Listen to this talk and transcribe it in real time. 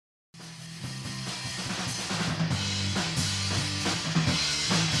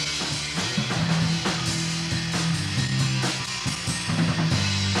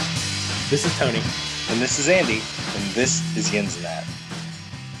This is Tony. And this is Andy. And this is Yinzers.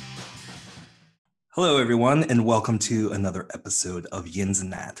 Hello, everyone, and welcome to another episode of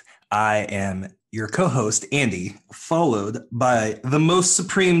Yinzers. I am your co-host, Andy, followed by the most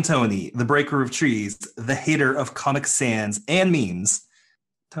supreme Tony, the breaker of trees, the hater of Comic Sans and memes,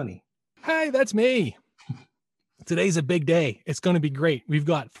 Tony. Hi, that's me. Today's a big day. It's going to be great. We've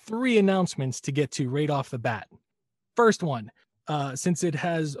got 3 announcements to get to right off the bat. First one, since it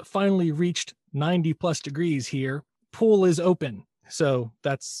has finally reached 90 plus degrees here, pool is open. So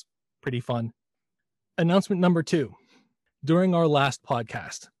that's pretty fun. Announcement number 2. During our last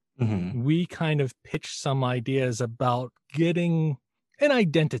podcast, we kind of pitched some ideas about getting an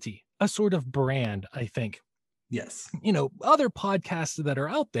identity, a sort of brand, I think. Yes. You know, other podcasts that are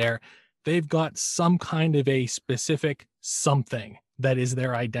out there, they've got some kind of a specific something that is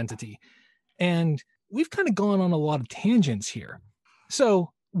their identity. And we've kind of gone on a lot of tangents here.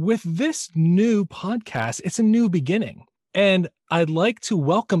 So with this new podcast, it's a new beginning. And I'd like to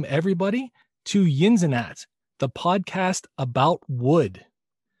welcome everybody to Yinzers, the podcast about wood.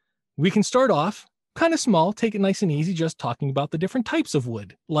 We can start off kind of small, take it nice and easy, just talking about the different types of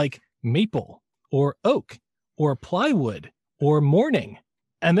wood, like maple or oak or plywood or morning.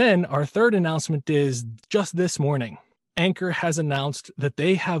 And then our third announcement is just this morning, Anchor has announced that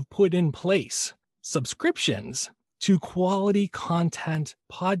they have put in place subscriptions to quality content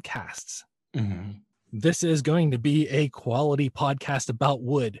podcasts. This is going to be a quality podcast about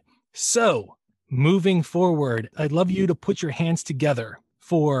wood. So moving forward, I'd love you to put your hands together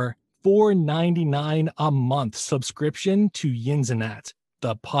for $4.99 a month subscription to Yinzers,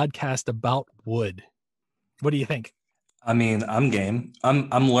 the podcast about wood. What do you think? I mean, I'm game.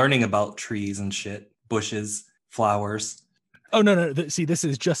 I'm learning about trees and shit, bushes, flowers. Oh, no. See, this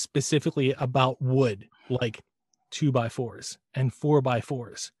is just specifically about wood, like 2x4s and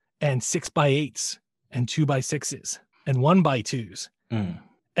 4x4s and 6x8s and 2x6s and 1x2s.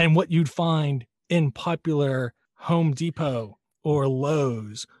 And what you'd find in popular Home Depot or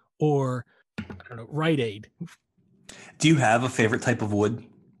Lowe's or, I don't know, Rite Aid. Do you have a favorite type of wood?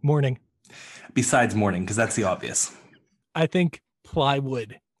 Morning. Besides morning, because that's the obvious. I think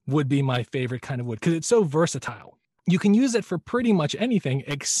plywood would be my favorite kind of wood because it's so versatile. You can use it for pretty much anything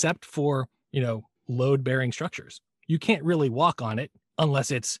except for, load-bearing structures. You can't really walk on it unless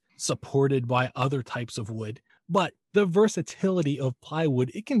it's supported by other types of wood. But the versatility of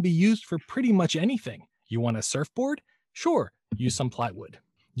plywood, it can be used for pretty much anything. You want a surfboard? Sure, use some plywood.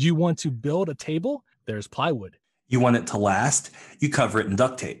 Do you want to build a table? There's plywood. You want it to last? You cover it in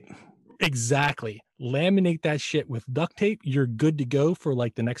duct tape. Exactly. Laminate that shit with duct tape. You're good to go for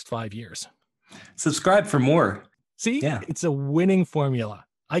like the next 5 years. Subscribe for more. See, It's a winning formula.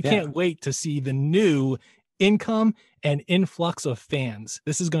 I can't wait to see the new income and influx of fans.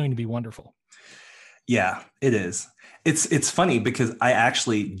 This is going to be wonderful. Yeah, it is. It's funny because I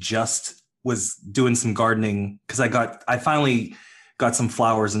actually just was doing some gardening because I finally got some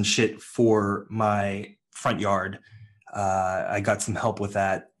flowers and shit for my front yard. I got some help with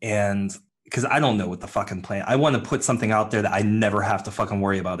that, and because I don't know what the fucking plant. I want to put something out there that I never have to fucking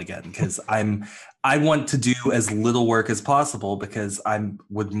worry about again. Because I want to do as little work as possible because I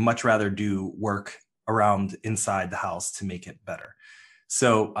would much rather do work around inside the house to make it better.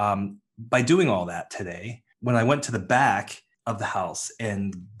 So by doing all that today, when I went to the back of the house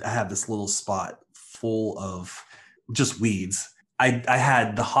and I have this little spot full of just weeds, I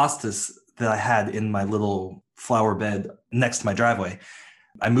had the hostas that I had in my little flower bed next to my driveway.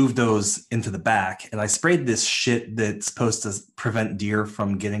 I moved those into the back and I sprayed this shit that's supposed to prevent deer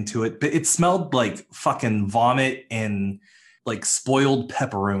from getting to it. But it smelled like fucking vomit and like spoiled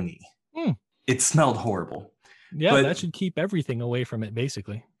pepperoni. It smelled horrible. Yeah, but that should keep everything away from it,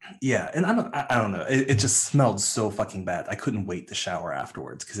 basically. Yeah, and I don't know. It just smelled so fucking bad. I couldn't wait to shower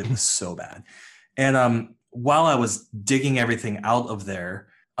afterwards because it was so bad. And while I was digging everything out of there,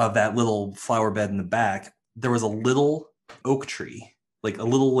 of that little flower bed in the back, there was a little oak tree, like a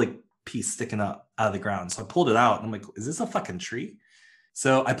little piece sticking up out of the ground. So I pulled it out and I'm like, is this a fucking tree?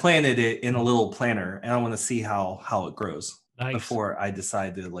 So I planted it in a little planter and I want to see how it grows before I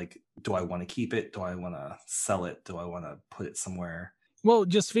decide to do I want to keep it? Do I want to sell it? Do I want to put it somewhere? Well,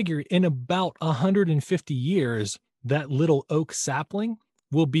 just figure in about 150 years, that little oak sapling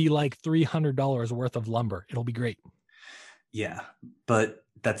will be like $300 worth of lumber. It'll be great. Yeah, but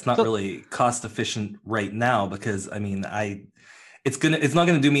that's not really cost efficient right now because it's not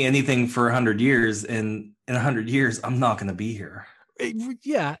gonna do me anything for 100 years, and in 100 years I'm not gonna be here.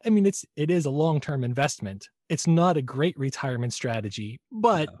 Yeah, it is a long-term investment. It's not a great retirement strategy,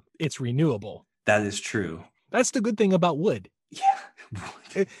 but it's renewable. That is true. That's the good thing about wood.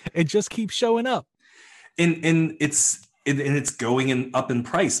 Yeah. It just keeps showing up. And it's going up in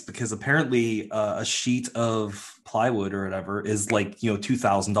price because apparently a sheet of plywood or whatever is like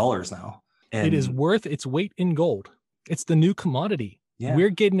 $2,000 now. And It is worth its weight in gold. It's the new commodity. Yeah.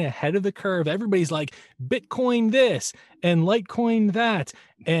 We're getting ahead of the curve. Everybody's like, Bitcoin this and Litecoin that,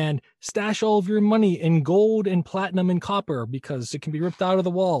 and stash all of your money in gold and platinum and copper because it can be ripped out of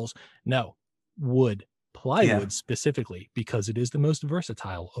the walls. No, wood, plywood specifically, because it is the most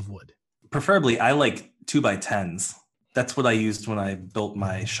versatile of wood. Preferably, I like 2x10s. That's what I used when I built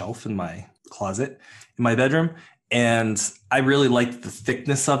my shelf in my closet in my bedroom. And I really liked the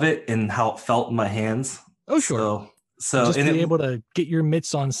thickness of it and how it felt in my hands. Oh, sure. So just be able to get your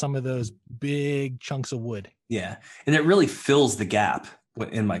mitts on some of those big chunks of wood. Yeah. And it really fills the gap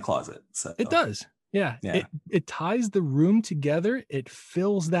in my closet. So it does. Yeah. It ties the room together. It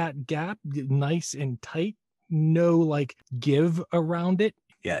fills that gap nice and tight. No like give around it.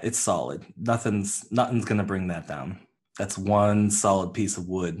 Yeah, it's solid. Nothing's gonna bring that down. That's one solid piece of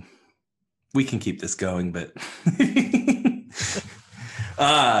wood. We can keep this going, but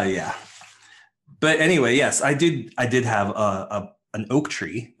yeah. But anyway, yes, I did have an oak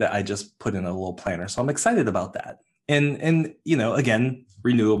tree that I just put in a little planter, so I'm excited about that. And again,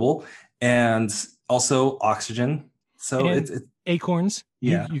 renewable and also oxygen. So and it's acorns.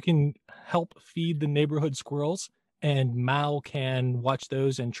 Yeah, you can help feed the neighborhood squirrels, and Mao can watch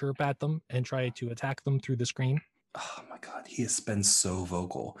those and chirp at them and try to attack them through the screen. Oh my God, he has been so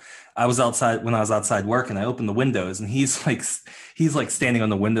vocal. I was outside working, I opened the windows and he's like standing on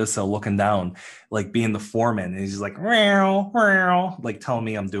the windowsill looking down, like being the foreman. And he's just like, meow, meow, like telling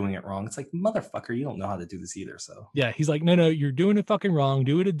me I'm doing it wrong. It's like, motherfucker, you don't know how to do this either. So yeah, he's like, no, you're doing it fucking wrong.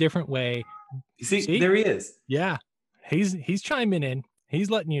 Do it a different way. You see? There he is. Yeah, he's chiming in. He's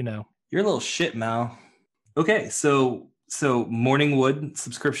letting you know. You're a little shit, Mal. Okay, so Morningwood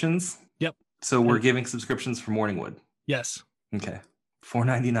subscriptions. Yep. So we're giving subscriptions for Morningwood. Yes. Okay.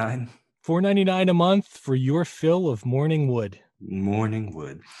 $4.99. $4.99 a month for your fill of Morningwood.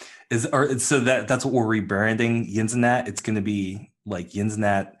 Morningwood. So that's what we're rebranding Yinzers. It's going to be like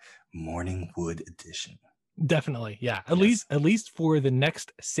Yinzers Morningwood edition. Definitely. Yeah. At least for the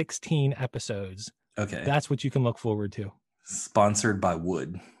next 16 episodes. Okay. That's what you can look forward to. Sponsored by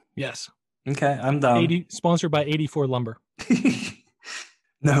Wood. Yes. Okay, I'm done. Sponsored by 84 Lumber.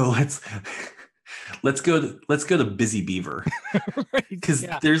 No, let's go to Busy Beaver. Because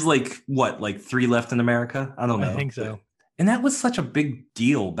there's like 3 left in America? I don't know. I think so. And that was such a big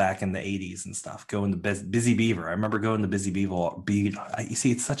deal back in the 80s and stuff, going to Busy Beaver. I remember going to Busy Beaver. You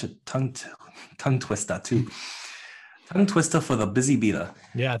see, it's such a tongue twister too. Tongue twister for the Busy Beaver.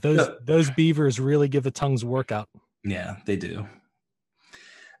 Yeah, those beavers really give the tongues a workout. Yeah, they do.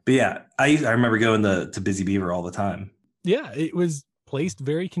 But yeah, I remember going to Busy Beaver all the time. Yeah, it was placed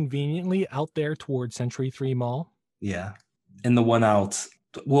very conveniently out there towards Century 3 Mall. Yeah. And the one out,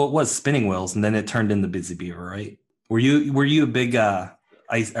 well, it was Spinning Wheels, and then it turned into Busy Beaver, right? Were you a big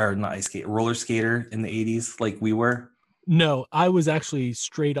roller skater in the 80s like we were? No, I was actually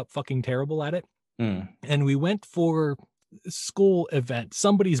straight up fucking terrible at it. And we went for school event,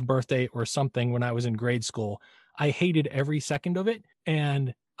 somebody's birthday or something when I was in grade school. I hated every second of it.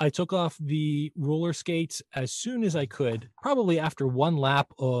 And I took off the roller skates as soon as I could, probably after one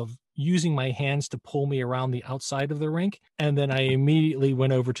lap of using my hands to pull me around the outside of the rink. And then I immediately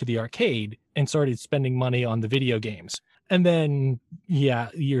went over to the arcade and started spending money on the video games. And then,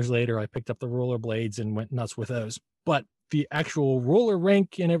 years later, I picked up the rollerblades and went nuts with those. But the actual roller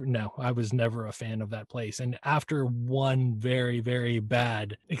rink no, I was never a fan of that place. And after one very, very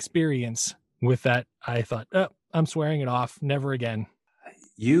bad experience with that, I thought, I'm swearing it off. Never again.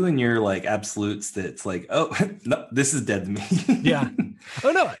 You and your absolutes that's like, oh, no, this is dead to me. Yeah.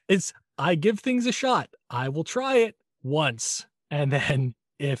 Oh, no, I give things a shot. I will try it once. And then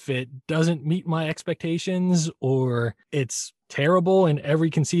if it doesn't meet my expectations or it's terrible in every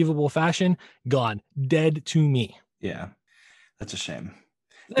conceivable fashion, gone, dead to me. Yeah. That's a shame.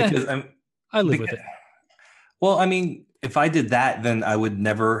 Because I live with it. Well, I mean, if I did that, then I would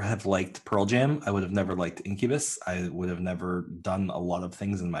never have liked Pearl Jam. I would have never liked Incubus. I would have never done a lot of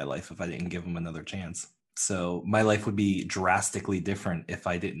things in my life if I didn't give them another chance. So my life would be drastically different if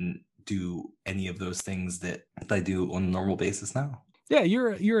I didn't do any of those things that I do on a normal basis now. Yeah,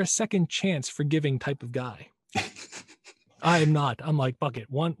 you're a second chance forgiving type of guy. I am not. I'm like, fuck it.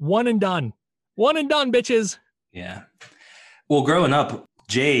 One and done. One and done, bitches. Yeah. Well, growing up,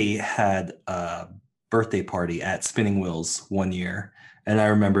 Jay had a birthday party at Spinning Wheels one year, and I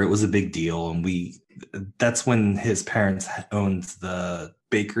remember it was a big deal. And that's when his parents owned the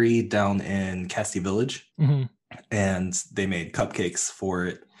bakery down in Casti Village. Mm-hmm. and they made cupcakes for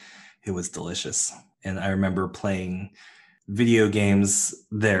it. It was delicious. And I remember playing video games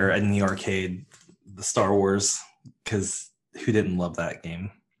there in the arcade, the Star Wars, because who didn't love that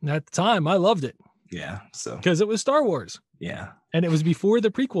game? At the time, I loved it. Yeah. So, because it was Star Wars. Yeah. And it was before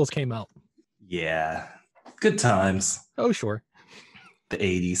the prequels came out. Yeah. Good times. Oh, sure. The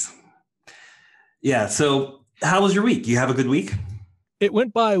 80s. Yeah. So how was your week? You have a good week? It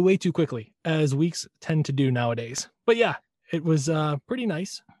went by way too quickly, as weeks tend to do nowadays. But yeah, it was pretty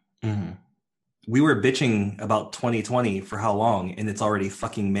nice. Mm-hmm. We were bitching about 2020 for how long, and it's already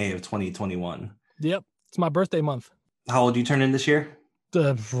fucking May of 2021. Yep. It's my birthday month. How old you turn in this year?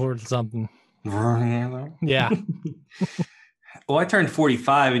 For something. Yeah. Well, I turned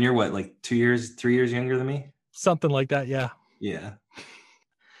 45, and you're what, like 3 years younger than me? Something like that, yeah. Yeah.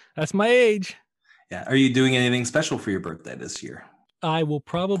 That's my age. Yeah. Are you doing anything special for your birthday this year? I will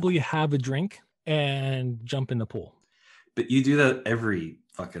probably have a drink and jump in the pool. But you do that every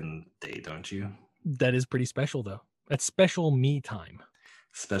fucking day, don't you? That is pretty special, though. That's special me time.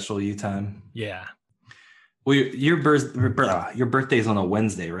 Special you time? Yeah. Well, your birthday's on a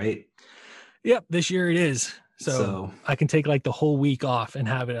Wednesday, right? Yep, this year it is. So I can take like the whole week off and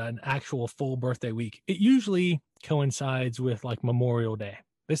have it an actual full birthday week. It usually coincides with like Memorial Day.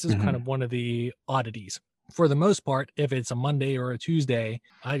 This is kind of one of the oddities. For the most part, if it's a Monday or a Tuesday,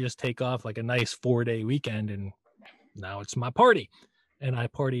 I just take off like a nice 4-day weekend and now it's my party. And I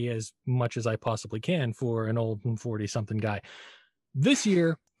party as much as I possibly can for an old 40-something guy. This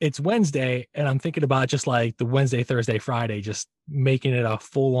year, it's Wednesday, and I'm thinking about just like the Wednesday, Thursday, Friday, just making it a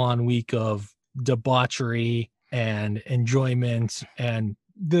full-on week of debauchery and enjoyment and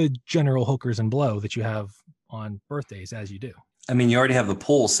the general hookers and blow that you have on birthdays as you do. I mean, you already have the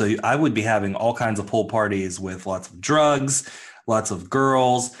pool, so I would be having all kinds of pool parties with lots of drugs, lots of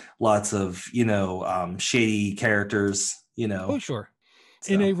girls, lots of, shady characters, Oh, sure.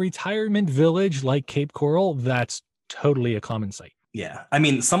 So. In a retirement village like Cape Coral, that's totally a common sight. Yeah. I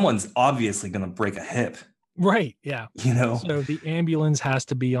mean, someone's obviously going to break a hip. Right. Yeah. So the ambulance has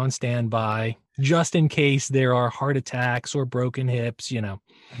to be on standby just in case there are heart attacks or broken hips, the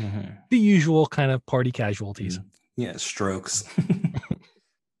usual kind of party casualties. Yeah. Strokes.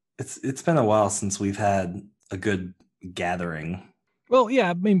 It's been a while since we've had a good gathering. Well,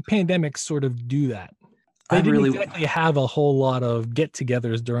 yeah. I mean, pandemics sort of do that. They didn't exactly have a whole lot of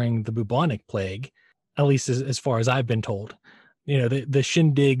get-togethers during the bubonic plague, at least as far as I've been told. The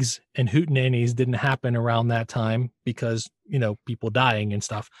shindigs and hootenannies didn't happen around that time because, people dying and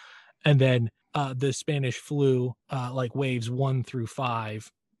stuff. And then the Spanish flu, like waves 1 through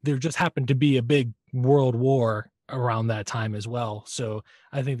 5, there just happened to be a big world war around that time as well. So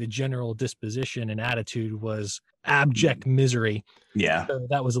I think the general disposition and attitude was abject misery. Yeah. So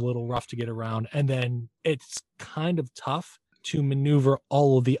that was a little rough to get around. And then it's kind of tough to maneuver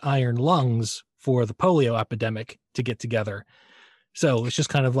all of the iron lungs for the polio epidemic to get together. So it's just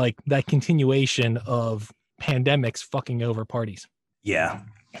kind of like that continuation of pandemics fucking over parties. Yeah.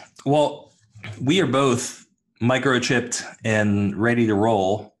 Well, we are both microchipped and ready to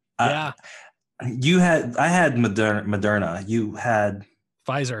roll. Yeah. I had Moderna. You had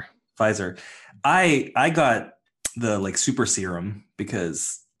Pfizer. I got the super serum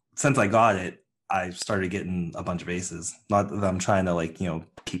because since I got it, I started getting a bunch of ACEs. Not that I'm trying to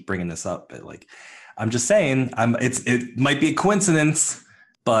keep bringing this up, but I'm just saying it might be a coincidence,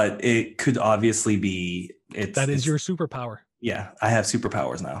 but it could obviously be that is your superpower. Yeah, I have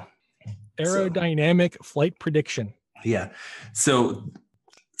superpowers now. Aerodynamic flight prediction. Yeah. So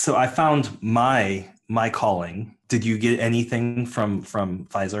I found my calling. Did you get anything from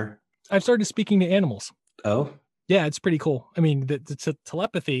Pfizer? I've started speaking to animals. Oh? Yeah, it's pretty cool. I mean, the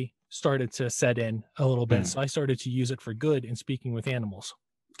telepathy started to set in a little bit, so I started to use it for good in speaking with animals.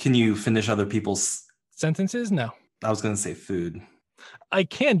 Can you finish other people's sentences? No. I was going to say food. I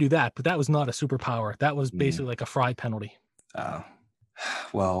can do that, but that was not a superpower. That was basically like a fry penalty.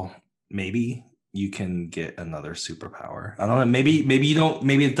 Well, maybe you can get another superpower. I don't know. Maybe you don't.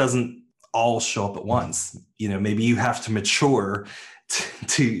 Maybe it doesn't all show up at once. Maybe you have to mature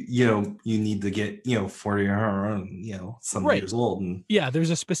to you need to get 40 or some years old. And yeah,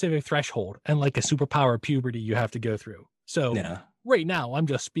 there's a specific threshold and like a superpower puberty you have to go through. So right now I'm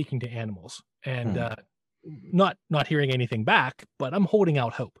just speaking to animals and not hearing anything back, but I'm holding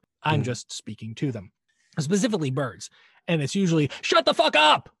out hope. I'm just speaking to them, specifically birds. And it's usually shut the fuck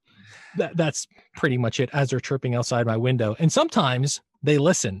up. That's pretty much it as they're chirping outside my window. And sometimes they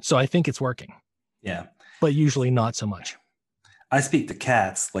listen. So I think it's working. Yeah. But usually not so much. I speak to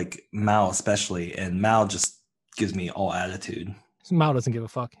cats, like Mao especially, and Mao just gives me all attitude. Mao doesn't give a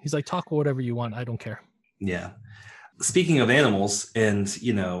fuck. He's like, talk whatever you want. I don't care. Yeah. Speaking of animals, and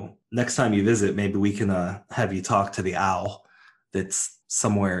next time you visit, maybe we can have you talk to the owl that's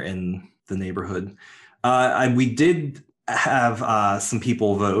somewhere in the neighborhood. We did have some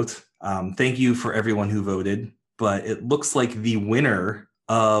people vote. Thank you for everyone who voted, but it looks like the winner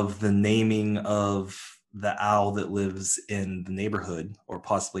of the naming of the owl that lives in the neighborhood, or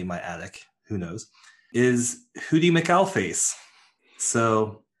possibly my attic, who knows, is Hootie McOwlface.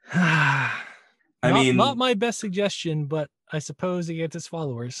 So, not my best suggestion, but I suppose he gets his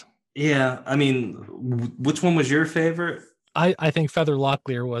followers. Yeah, I mean, which one was your favorite? I think Feather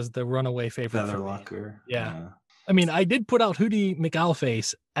Locklear was the runaway favorite. Feather Locklear. Yeah. I mean, I did put out Hootie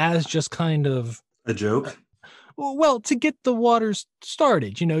McOwlface as just kind of a joke. Well, to get the waters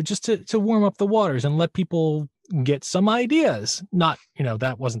started, just to warm up the waters and let people get some ideas. Not,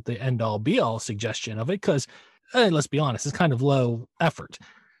 that wasn't the end all be all suggestion of it, because let's be honest, it's kind of low effort.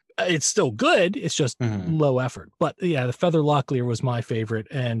 It's still good. It's just low effort. But yeah, the Feather Locklear was my favorite.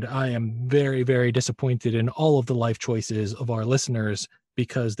 And I am very, very disappointed in all of the life choices of our listeners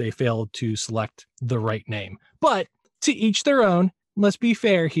because they failed to select the right name. But to each their own. Let's be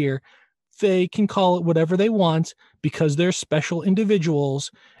fair here. They can call it whatever they want because they're special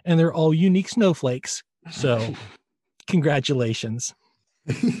individuals and they're all unique snowflakes. So congratulations.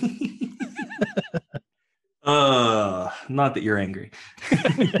 Not that you're angry.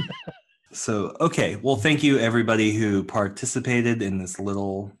 So, okay. Well, thank you everybody who participated in this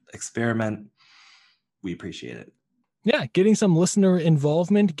little experiment. We appreciate it. Yeah, getting some listener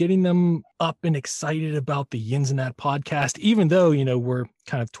involvement, getting them up and excited about the Yinzers podcast, even though, we're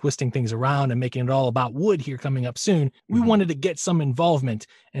kind of twisting things around and making it all about wood here coming up soon. We wanted to get some involvement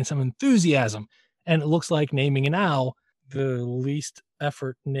and some enthusiasm. And it looks like naming an owl, the least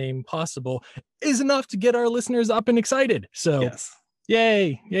effort name possible, is enough to get our listeners up and excited. So, yes.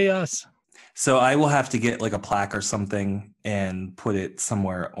 Yay us. So I will have to get like a plaque or something and put it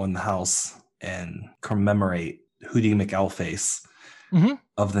somewhere on the house and commemorate Hootie McOwlface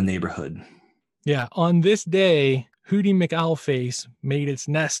of the neighborhood. Yeah, on this day, Hootie McOwlface made its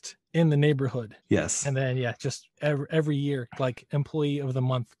nest in the neighborhood. Yes. And then, just every year, like employee of the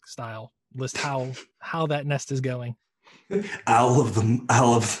month style, list how that nest is going. Owl of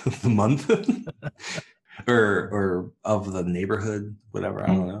the month, or of the neighborhood, whatever. I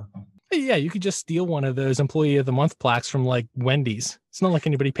don't know. Yeah, you could just steal one of those employee of the month plaques from like Wendy's. It's not like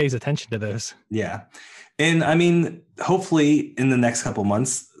anybody pays attention to those. Yeah. And I mean, hopefully in the next couple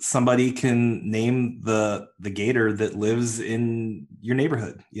months, somebody can name the gator that lives in your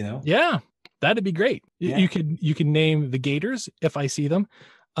neighborhood, Yeah, that'd be great. Yeah. You could name the gators if I see them.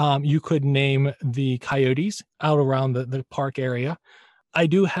 You could name the coyotes out around the park area. I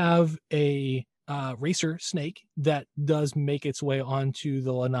do have a racer snake that does make its way onto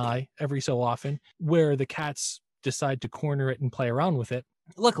the lanai every so often, where the cats decide to corner it and play around with it.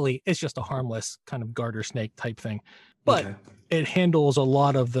 Luckily, it's just a harmless kind of garter snake type thing, but it handles a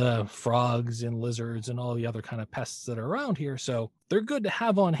lot of the frogs and lizards and all the other kind of pests that are around here. So they're good to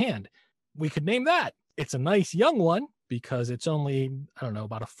have on hand. We could name that. It's a nice young one because it's only, I don't know,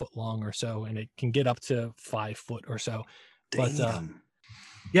 about a foot long or so, and it can get up to 5 foot or so. Damn.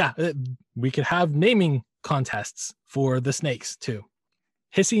 But we could have naming contests for the snakes too.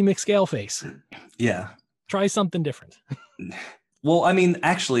 Hissy McScaleface. Yeah. Try something different. Well, I mean,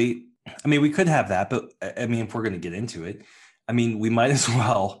 actually, we could have that, but I mean, if we're going to get into it, we might as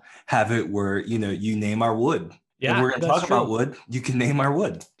well have it where, you name our wood. Yeah. If we're going to talk about wood, you can name our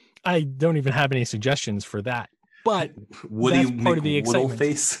wood. I don't even have any suggestions for that, but Woody that's part of the excitement.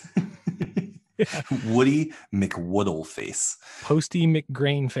 Face. Woody McWoodleface. Posty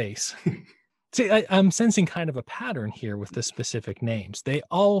McGrainface. See, I'm sensing kind of a pattern here with the specific names. They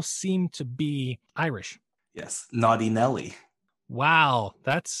all seem to be Irish. Yes. Naughty Nelly. Wow.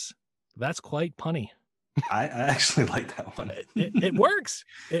 That's quite punny. I actually like that one. It works.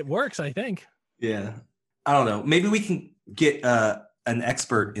 It works, I think. Yeah. I don't know. Maybe we can get an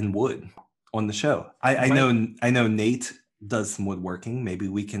expert in wood on the show. I know Nate does some woodworking. Maybe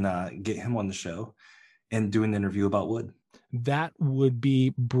we can get him on the show and do an interview about wood. That would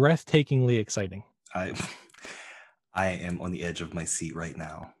be breathtakingly exciting. I am on the edge of my seat right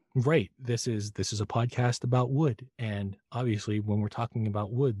now. Right. This is a podcast about wood. And obviously when we're talking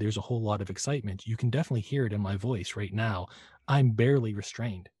about wood, there's a whole lot of excitement. You can definitely hear it in my voice right now. I'm barely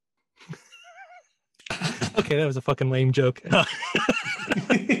restrained. Okay, that was a fucking lame joke.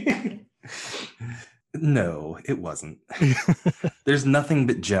 No, it wasn't. There's nothing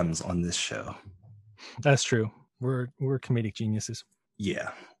but gems on this show. That's true. We're comedic geniuses.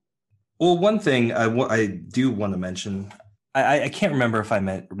 Yeah. Well, one thing I do want to mention, I can't remember if I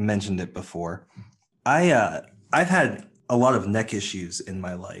mentioned it before, I've had a lot of neck issues in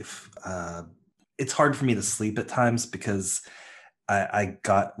my life. It's hard for me to sleep at times because I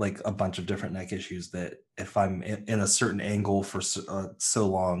got like a bunch of different neck issues that if I'm in a certain angle for so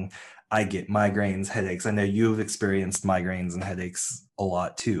long, I get migraines, headaches. I know you've experienced migraines and headaches a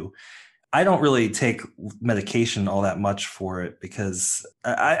lot too. I don't really take medication all that much for it because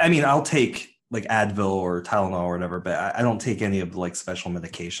I mean, I'll take like Advil or Tylenol or whatever, but I don't take any of the like special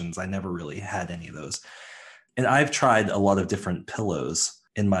medications. I never really had any of those. And I've tried a lot of different pillows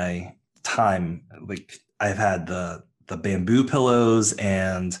in my time. Like I've had the bamboo pillows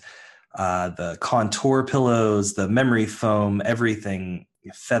and the contour pillows, the memory foam, everything,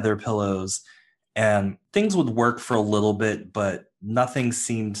 feather pillows, and things would work for a little bit, but nothing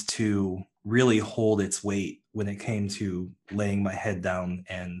seemed to really hold its weight when it came to laying my head down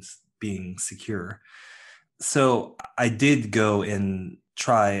and being secure. So I did go and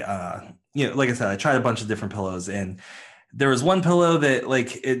try, like I said, I tried a bunch of different pillows, and there was one pillow that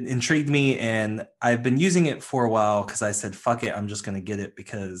like it intrigued me, and I've been using it for a while because I said, fuck it, I'm just going to get it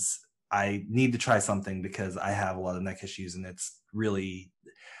because I need to try something because I have a lot of neck issues, and it's really,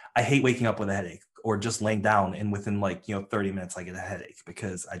 I hate waking up with a headache or just laying down and within 30 minutes I get a headache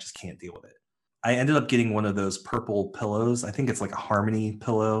because I just can't deal with it. I ended up getting one of those purple pillows. I think it's like a Harmony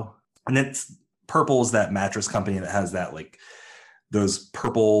pillow. And it's Purple is that mattress company that has that like those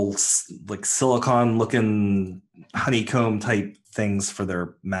purple like silicone looking honeycomb type things for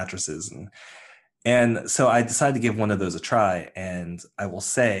their mattresses. And so I decided to give one of those a try. And I will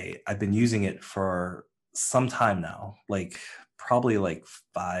say I've been using it for some time now, like probably like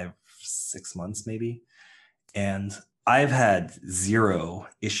 5-6 months maybe. And I've had zero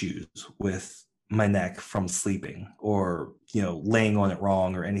issues with my neck from sleeping or, laying on it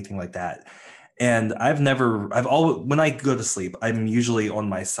wrong or anything like that. And I've always, when I go to sleep, I'm usually on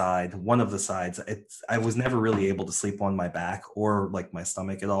my side, one of the sides. I was never really able to sleep on my back or like my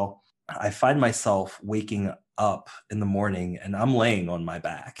stomach at all. I find myself waking up in the morning and I'm laying on my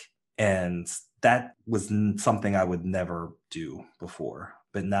back. And that was something I would never do before.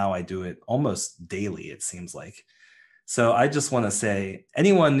 But now I do it almost daily, it seems like. So I just want to say,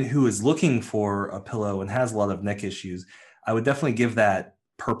 anyone who is looking for a pillow and has a lot of neck issues, I would definitely give that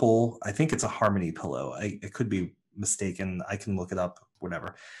purple. I think it's a Harmony pillow. It could be mistaken. I can look it up,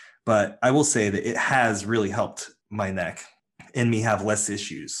 whatever. But I will say that it has really helped my neck and me have less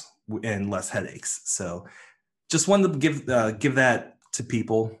issues and less headaches. So just wanted to give that to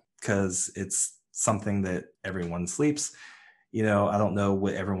people because it's something that everyone sleeps. I don't know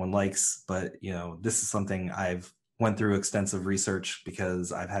what everyone likes, but this is something I've went through extensive research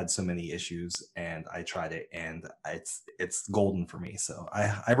because I've had so many issues and I tried it and it's golden for me. So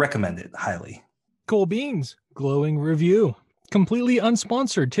I recommend it highly. Cool beans. Glowing review. Completely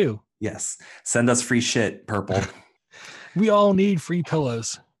unsponsored too. Yes. Send us free shit, Purple. We all need free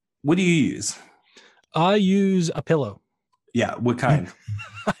pillows. What do you use? I use a pillow. Yeah. What kind?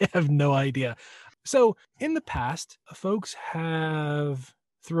 I have no idea. So in the past, folks have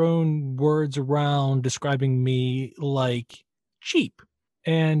thrown words around describing me like cheap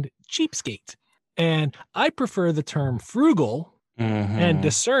and cheapskate. And I prefer the term frugal and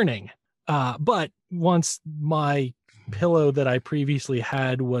discerning. But once my pillow that I previously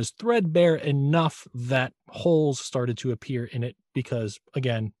had was threadbare enough that holes started to appear in it because,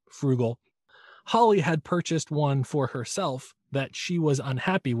 again, frugal, Holly had purchased one for herself that she was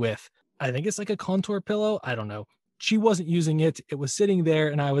unhappy with. I think it's like a contour pillow. I don't know. She wasn't using it. It was sitting there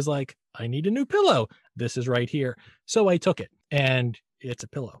and I was like, I need a new pillow. This is right here. So I took it and it's a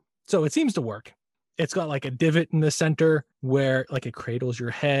pillow. So it seems to work. It's got like a divot in the center where like it cradles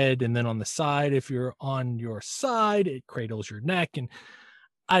your head. And then on the side, if you're on your side, it cradles your neck. And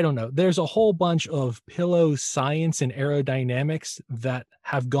I don't know. There's a whole bunch of pillow science and aerodynamics that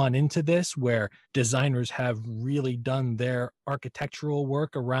have gone into this where designers have really done their architectural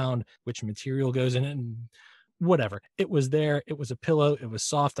work around which material goes in it and whatever. It was there. It was a pillow. It was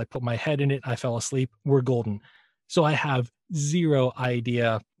soft. I put my head in it. I fell asleep. We're golden. So I have zero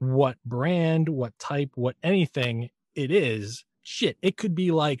idea what brand, what type, what anything it is. Shit, it could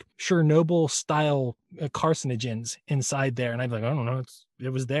be like Chernobyl style carcinogens inside there. And I'm like, I don't know. It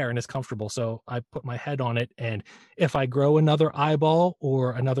was there and it's comfortable. So I put my head on it. And if I grow another eyeball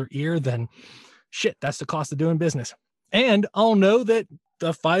or another ear, then shit, that's the cost of doing business. And I'll know that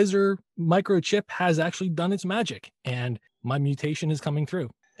the Pfizer microchip has actually done its magic and my mutation is coming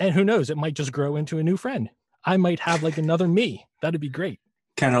through. And who knows, it might just grow into a new friend. I might have like another me. That'd be great.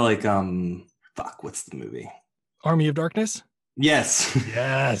 Kind of like, what's the movie? Army of Darkness? Yes.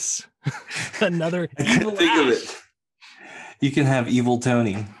 Yes. Another I evil couldn't think of it. You can have evil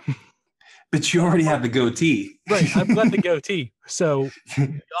Tony. But you already have the goatee. Right. I've got the goatee. So,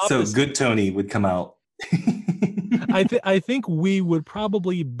 so good Tony would come out. I think we would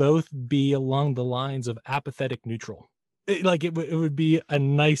probably both be along the lines of apathetic neutral. It would be a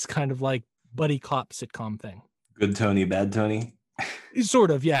nice kind of like buddy cop sitcom thing. Good Tony, bad Tony.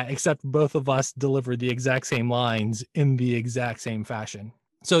 Sort of, yeah, except both of us deliver the exact same lines in the exact same fashion.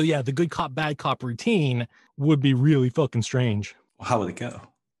 So yeah, the good cop, bad cop routine would be really fucking strange. How would it go?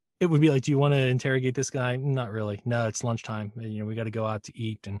 It would be like, do you want to interrogate this guy? Not really. No, it's lunchtime. We got to go out to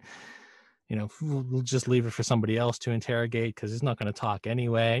eat, and we'll just leave it for somebody else to interrogate because it's not going to talk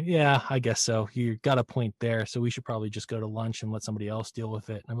anyway. Yeah, I guess so. You got a point there. So we should probably just go to lunch and let somebody else deal with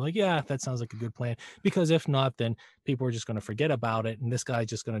it. And I'm like, yeah, that sounds like a good plan. Because if not, then people are just going to forget about it. And this guy's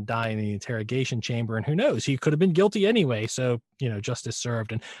just going to die in the interrogation chamber. And who knows? He could have been guilty anyway. So, justice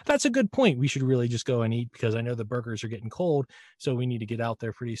served. And that's a good point. We should really just go and eat because I know the burgers are getting cold. So we need to get out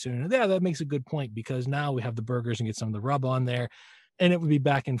there pretty soon. And yeah, that makes a good point because now we have the burgers and get some of the rub on there. And it would be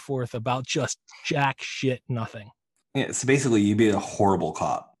back and forth about just jack shit, nothing. Yeah, so basically you'd be a horrible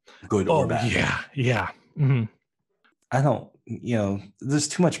cop, good or bad. Yeah. Mm-hmm. I don't, there's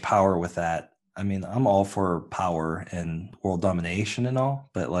too much power with that. I mean, I'm all for power and world domination and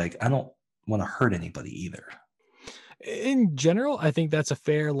all, but like, I don't want to hurt anybody either. In general, I think that's a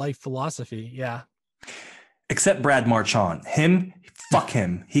fair life philosophy. Yeah. Except Brad Marchand. Fuck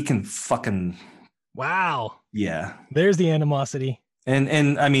him. He can fucking... Wow. Yeah. There's the animosity.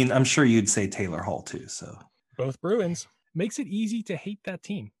 And I mean, I'm sure you'd say Taylor Hall too. So both Bruins. Makes it easy to hate that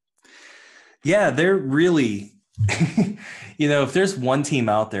team. Yeah, they're really, if there's one team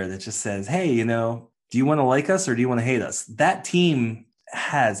out there that just says, hey, do you want to like us or do you want to hate us? That team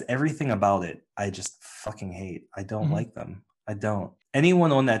has everything about it I just fucking hate. I don't like them. I don't.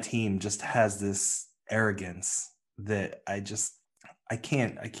 Anyone on that team just has this arrogance that I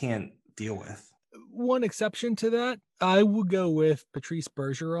can't deal with. One exception to that, I would go with Patrice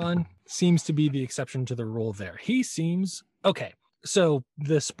Bergeron. Seems to be the exception to the rule there. He seems okay. So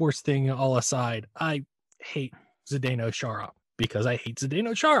the sports thing all aside, I hate Zdeno Chara because I hate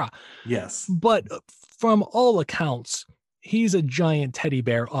Zdeno Chara. Yes. But from all accounts, he's a giant teddy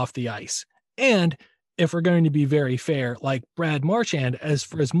bear off the ice. And if we're going to be very fair, like Brad Marchand,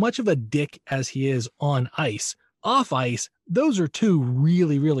 for as much of a dick as he is on ice, off ice, those are two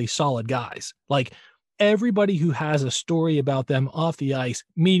really, really solid guys. Like everybody who has a story about them off the ice,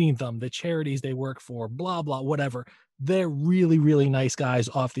 meeting them, the charities they work for, blah, blah, whatever, they're really, really nice guys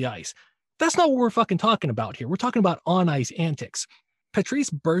off the ice. That's not what we're fucking talking about here. We're talking about on ice antics.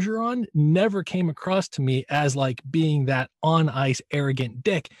 Patrice Bergeron never came across to me as like being that on ice arrogant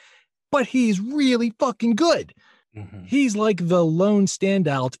dick, but he's really fucking good. Mm-hmm. He's like the lone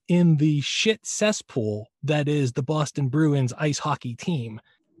standout in the shit cesspool that is the Boston Bruins ice hockey team.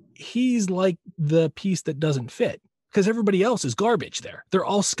 He's like the piece that doesn't fit because everybody else is garbage there. They're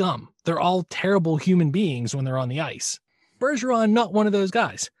all scum. They're all terrible human beings when they're on the ice. Bergeron, not one of those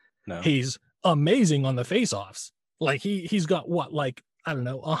guys. No. He's amazing on the faceoffs. Like he's got what, like, I don't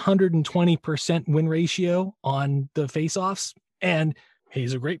know, 120% win ratio on the faceoffs. And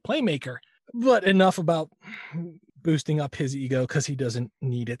he's a great playmaker. But enough about boosting up his ego because he doesn't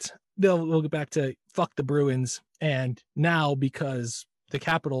need it. We'll get back to fuck the Bruins. And now because the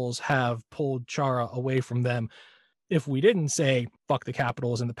Capitals have pulled Chara away from them, if we didn't say fuck the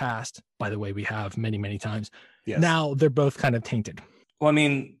Capitals in the past, by the way, we have many, many times. Yes. Now they're both kind of tainted. Well, I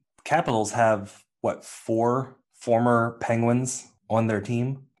mean, Capitals have, 4 former Penguins on their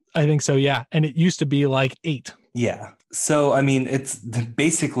team? I think so, yeah. And it used to be like 8. Yeah. So, I mean, it's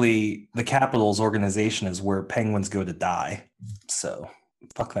basically the Capitals organization is where Penguins go to die. So,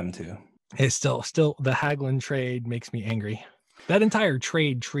 fuck them too. It's still the Hagelin trade makes me angry. That entire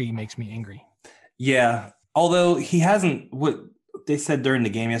trade tree makes me angry. Yeah. Although he hasn't, what they said during the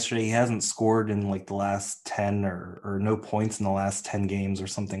game yesterday, he hasn't scored in like the last 10 or no points in the last 10 games or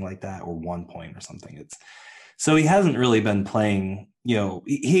something like that, or 1 point or something. So he hasn't really been playing,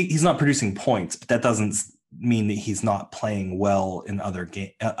 he's not producing points, but that doesn't mean that he's not playing well in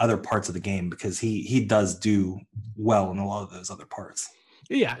other parts of the game because he does do well in a lot of those other parts.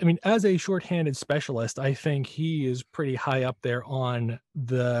 Yeah, I mean, as a shorthanded specialist, I think he is pretty high up there on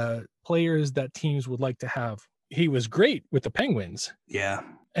the players that teams would like to have. He was great with the Penguins. Yeah.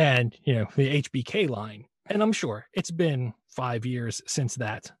 And, the HBK line. And I'm sure it's been 5 years since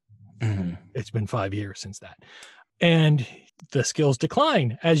that. Mm-hmm. It's been 5 years since that. And the skills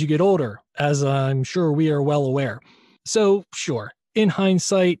decline as you get older, as I'm sure we are well aware. So, sure, in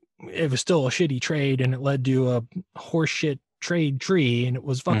hindsight, it was still a shitty trade and it led to a horseshit trade tree and it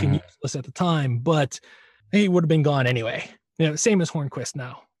was fucking useless at the time, but he would have been gone anyway. Same as Hornquist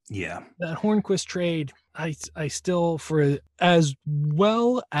now. Yeah. That Hornquist trade, I still, for as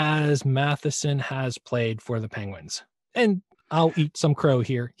well as Matheson has played for the Penguins, and I'll eat some crow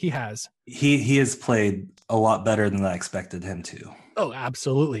here. He has. He has played a lot better than I expected him to. Oh,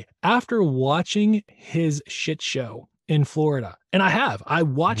 absolutely. After watching his shit show in Florida, and I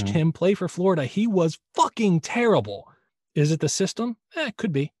watched him play for Florida. He was fucking terrible. Is it the system? It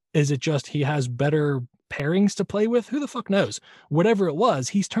could be. Is it just he has better pairings to play with? Who the fuck knows? Whatever it was,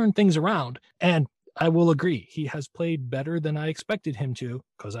 he's turned things around. And I will agree, he has played better than I expected him to,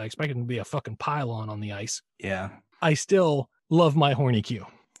 because I expected him to be a fucking pylon on the ice. Yeah. I still love my horny Q.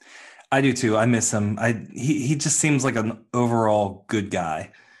 I do too. I miss him. He just seems like an overall good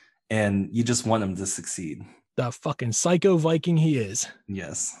guy, and you just want him to succeed. The fucking psycho Viking he is.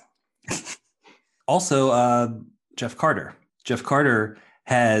 Yes. Also, Jeff Carter. Jeff Carter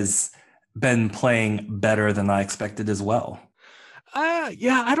has been playing better than I expected as well.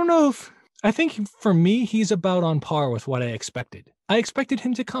 Yeah, I don't know if I think for me he's about on par with what I expected. I expected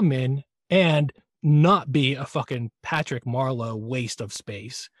him to come in and not be a fucking Patrick Marleau waste of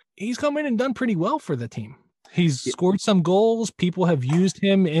space. He's come in and done pretty well for the team. He's scored some goals. People have used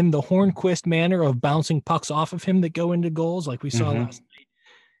him in the Hornquist manner of bouncing pucks off of him that go into goals, like we saw last night.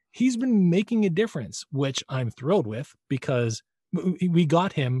 He's been making a difference, which I'm thrilled with, because we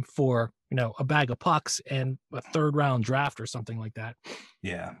got him for, a bag of pucks and a 3rd round draft or something like that.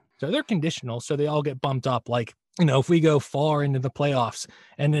 Yeah. So they're conditional, so they all get bumped up. Like, if we go far into the playoffs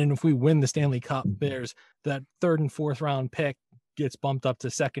and then if we win the Stanley Cup, there's that 3rd and 4th round pick gets bumped up to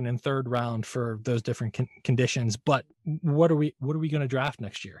 2nd and 3rd round for those different conditions. But what are we going to draft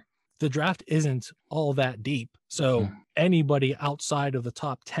next year? The draft isn't all that deep. So anybody outside of the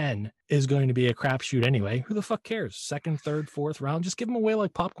top 10 is going to be a crapshoot anyway. Who the fuck cares? 2nd, 3rd, 4th round, just give them away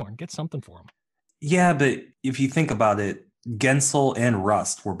like popcorn. Get something for them. Yeah, but if you think about it, Gensel and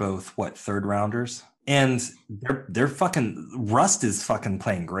Rust were both 3rd rounders, and they're fucking Rust is fucking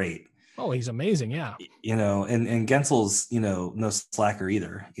playing great. Oh, he's amazing, yeah. And Gensel's no slacker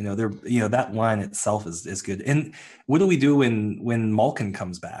either. They're that line itself is good. And what do we do when Malkin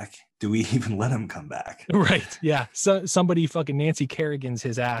comes back? Do we even let him come back? Right. Yeah. So somebody fucking Nancy Kerrigan's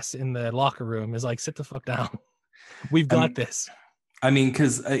his ass in the locker room is like, sit the fuck down. We've got this. I mean,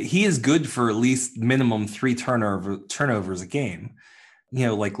 because he is good for at least minimum 3 turnovers a game,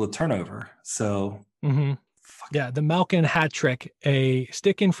 like the turnover. So, yeah, the Malkin hat trick, a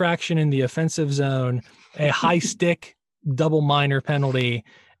stick infraction in the offensive zone, a high stick double minor penalty,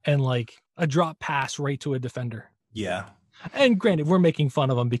 and like a drop pass right to a defender. Yeah. And granted, we're making fun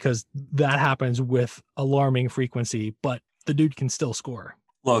of him because that happens with alarming frequency, but the dude can still score.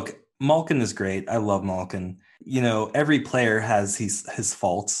 Look, Malkin is great. I love Malkin. Every player has his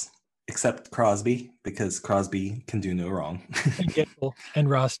faults, except Crosby, because Crosby can do no wrong. And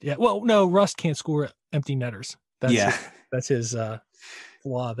Rust. Yeah. Well, no, Rust can't score empty netters. That's his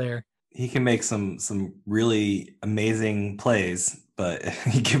flaw there. He can make some really amazing plays, but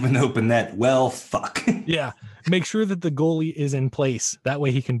he give an open net. Well, fuck. Yeah. Make sure that the goalie is in place. That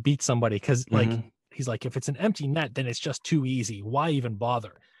way he can beat somebody. Because he's like, if it's an empty net, then it's just too easy. Why even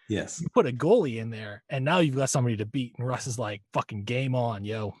bother? Yes. You put a goalie in there, and now you've got somebody to beat. And Russ is like, fucking game on,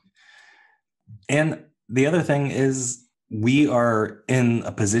 yo. And the other thing is, we are in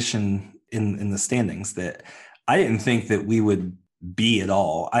a position in the standings that I didn't think that we would be at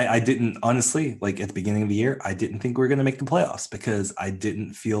all. I didn't, honestly, like at the beginning of the year, I didn't think we were going to make the playoffs because I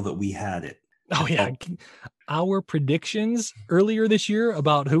didn't feel that we had it. Oh, yeah. Our predictions earlier this year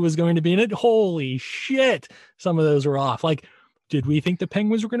about who was going to be in it, holy shit. Some of those were off. Like, did we think the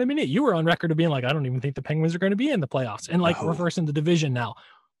Penguins were going to be in it? You were on record of being like, I don't even think the Penguins are going to be in the playoffs, and like reversing the division now.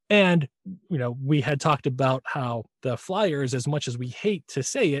 And, we had talked about how the Flyers, as much as we hate to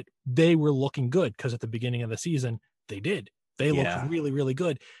say it, they were looking good because at the beginning of the season, they did. They looked really, really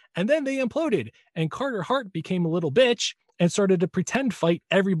good. And then they imploded, and Carter Hart became a little bitch and started to pretend fight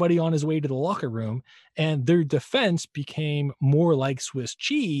everybody on his way to the locker room. And their defense became more like Swiss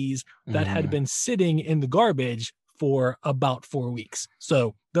cheese that had been sitting in the garbage for about 4 weeks.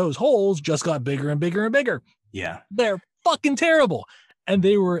 So those holes just got bigger and bigger and bigger. Yeah. They're fucking terrible. And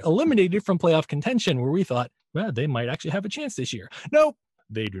they were eliminated from playoff contention, where we thought, well, they might actually have a chance this year. Nope,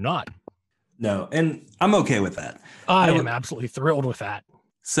 they do not. No, and I'm okay with that. I am absolutely thrilled with that.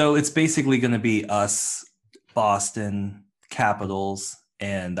 So it's basically going to be us, Boston, Capitals,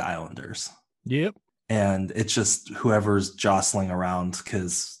 and the Islanders. Yep. And it's just whoever's jostling around,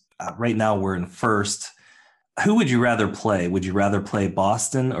 because right now we're in first. Who would you rather play? Would you rather play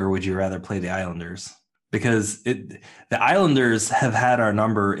Boston or would you rather play the Islanders? Because the Islanders have had our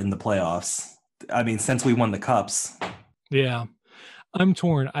number in the playoffs. I mean, since we won the cups. Yeah. I'm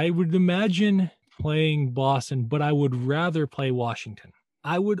torn. I would imagine playing Boston, but I would rather play Washington.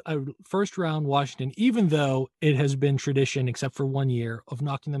 I would first round Washington, even though it has been tradition, except for 1 year, of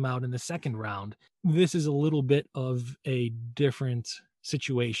knocking them out in the second round. This is a little bit of a different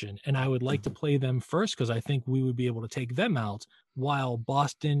situation. And I would like to play them first because I think we would be able to take them out while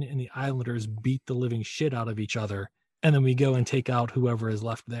Boston and the Islanders beat the living shit out of each other. And then we go and take out whoever is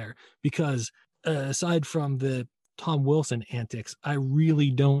left there. Because aside from the Tom Wilson antics, I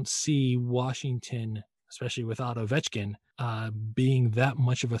really don't see Washington, especially without Ovechkin, being that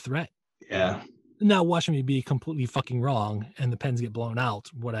much of a threat. Yeah. Now, watching me be completely fucking wrong and the Pens get blown out,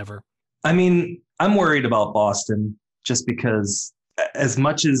 whatever. I mean, I'm worried about Boston just because as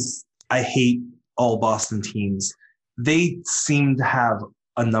much as I hate all Boston teams, they seem to have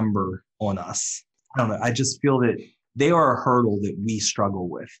a number on us. I don't know. I just feel that they are a hurdle that we struggle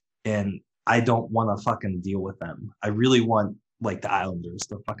with. And I don't want to fucking deal with them. I really want like the Islanders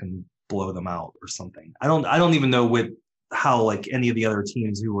to fucking blow them out or something. I don't even know how like any of the other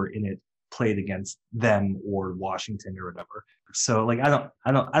teams who were in it played against them or Washington or whatever. So like I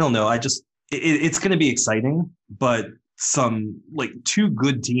don't know. It's going to be exciting, but some like two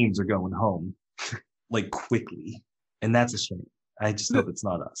good teams are going home like quickly, and that's a shame. I just hope it's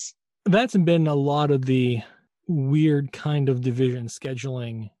not us. That's been a lot of the weird kind of division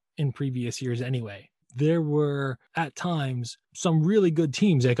scheduling in previous years anyway. There were at times some really good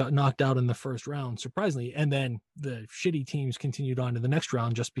teams that got knocked out in the first round, surprisingly, and then the shitty teams continued on to the next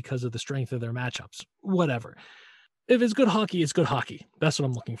round just because of the strength of their matchups. Whatever. If it's good hockey, it's good hockey. That's what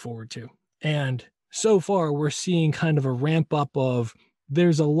I'm looking forward to. And so far, we're seeing kind of a ramp up of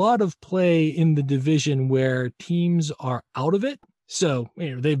there's a lot of play in the division where teams are out of it. So,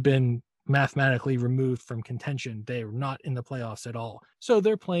 they've been mathematically removed from contention. They're not in the playoffs at all. So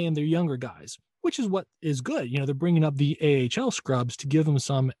they're playing their younger guys, which is what is good. They're bringing up the AHL scrubs to give them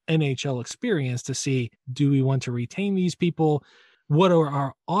some NHL experience to see, do we want to retain these people? What are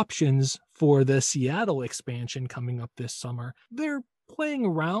our options for the Seattle expansion coming up this summer? They're playing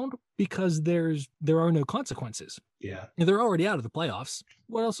around because there are no consequences. Yeah. They're already out of the playoffs.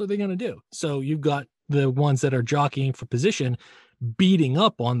 What else are they going to do? So you've got the ones that are jockeying for position beating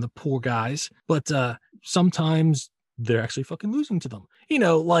up on the poor guys, but sometimes they're actually fucking losing to them.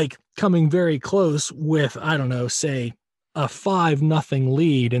 Like coming very close with, I don't know, say a 5-0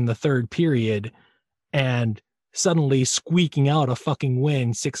 lead in the third period and suddenly squeaking out a fucking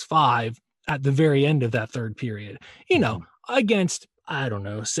win 6-5 at the very end of that third period, against, I don't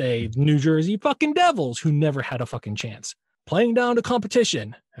know, say New Jersey fucking Devils who never had a fucking chance. Playing down to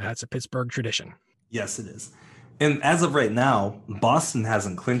competition. That's a Pittsburgh tradition. Yes, it is. And as of right now, Boston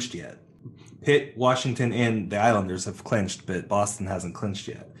hasn't clinched yet. Pitt, Washington, and the Islanders have clinched, but Boston hasn't clinched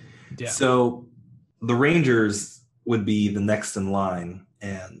yet. Yeah. So the Rangers would be the next in line,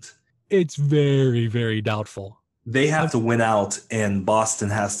 and it's very, very doubtful. They have to win out, and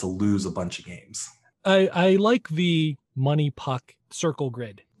Boston has to lose a bunch of games. I like the money puck circle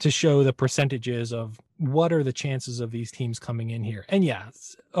grid to show the percentages of what are the chances of these teams coming in here. And yeah,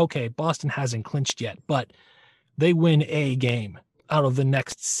 okay, Boston hasn't clinched yet, but they win a game out of the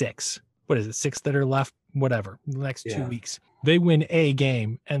next 6. What is it? 6 that are left? Whatever. The next 2 weeks. They win a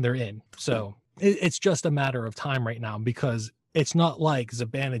game and they're in. So it's just a matter of time right now because it's not like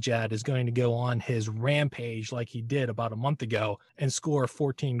Zibanejad is going to go on his rampage like he did about a month ago and score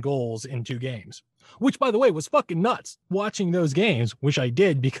 14 goals in 2 games, which, by the way, was fucking nuts watching those games, which I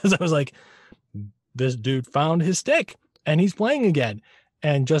did because I was like, this dude found his stick and he's playing again.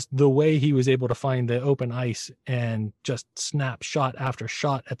 And just the way he was able to find the open ice and just snap shot after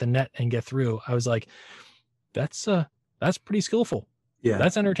shot at the net and get through, I was like, that's pretty skillful. Yeah.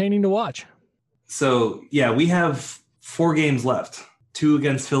 That's entertaining to watch. So, yeah, we have 4 games left, 2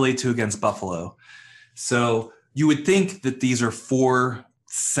 against Philly, 2 against Buffalo. So you would think that these are 4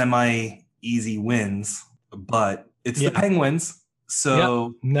 semi-easy wins, but it's the Penguins.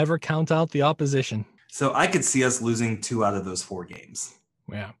 So never count out the opposition. So I could see us losing 2 out of those 4 games.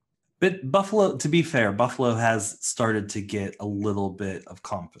 Yeah. But Buffalo, to be fair, Buffalo has started to get a little bit of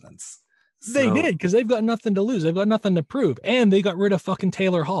confidence. They did, because they've got nothing to lose. They've got nothing to prove. And they got rid of fucking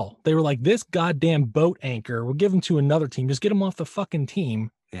Taylor Hall. They were like, this goddamn boat anchor, we'll give him to another team. Just get him off the fucking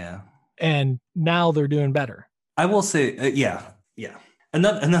team. Yeah. And now they're doing better. I will say, yeah.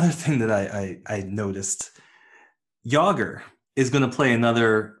 Another thing that I noticed, Yager is going to play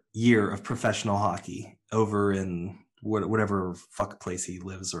another year of professional hockey over in whatever fuck place he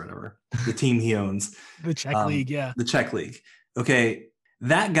lives or whatever, the team he owns. The Czech League, yeah. The Czech League. Okay,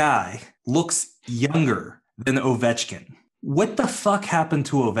 that guy looks younger than Ovechkin. What the fuck happened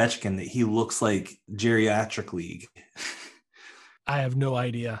to Ovechkin that he looks like geriatric league? I have no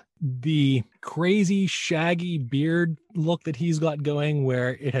idea. The crazy shaggy beard look that he's got going,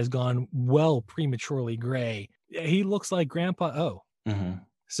 where it has gone well prematurely gray. He looks like Grandpa O. Mm-hmm.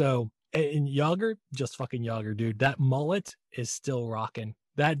 So in Yager, just fucking Yager, dude. That mullet is still rocking.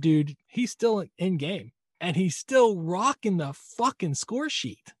 That dude, he's still in game, and he's still rocking the fucking score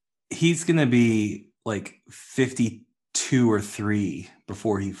sheet. He's gonna be like 52 or 3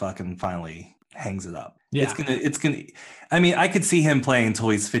 before he fucking finally hangs it up. Yeah. It's gonna. I mean, I could see him playing until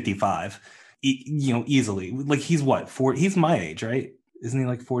he's 55, easily. Like he's what, 40? He's my age, right? Isn't he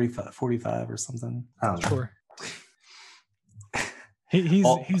like 45 or something? I don't know. Sure.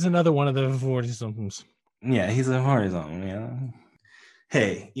 He's another one of the 40 somethings. Yeah, he's a horizontal. Yeah.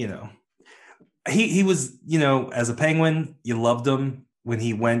 Hey, he was, as a Penguin, you loved him when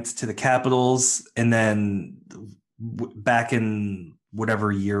he went to the Capitals, and then back in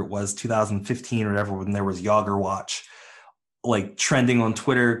whatever year it was, 2015 or whatever, when there was Yager Watch, like trending on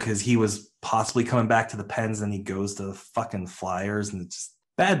Twitter because he was possibly coming back to the Pens, and he goes to the fucking Flyers, and it's just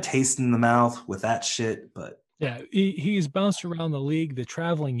bad taste in the mouth with that shit. But yeah, he's bounced around the league. The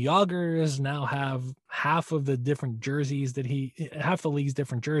traveling Yagers now have half the league's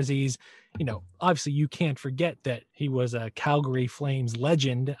different jerseys. Obviously you can't forget that he was a Calgary Flames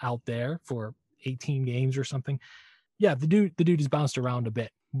legend out there for 18 games or something. Yeah, the dude has bounced around a bit,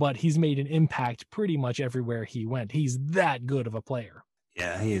 but he's made an impact pretty much everywhere he went. He's that good of a player.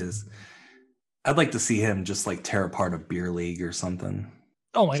 Yeah, he is. I'd like to see him just like tear apart a beer league or something.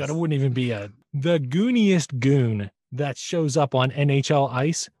 Oh my God, it wouldn't even be the gooniest goon that shows up on NHL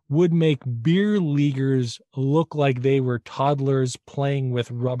ice would make beer leaguers look like they were toddlers playing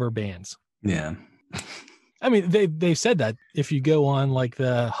with rubber bands. Yeah. I mean, they've said that if you go on like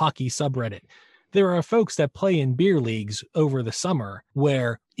the hockey subreddit, there are folks that play in beer leagues over the summer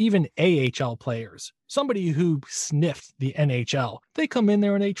where even AHL players, somebody who sniffed the NHL, they come in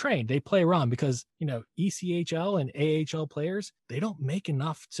there and they train, they play around because, ECHL and AHL players, they don't make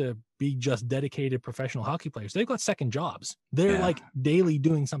enough to be just dedicated professional hockey players. They've got second jobs. They're like daily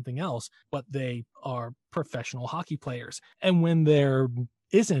doing something else, but they are professional hockey players. And when there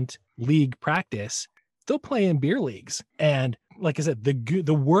isn't league practice, they'll play in beer leagues. And like I said,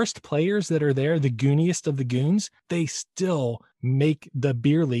 the worst players that are there, the gooniest of the goons, they still make the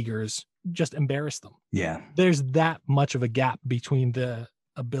beer leaguers just embarrass them. Yeah. There's that much of a gap between the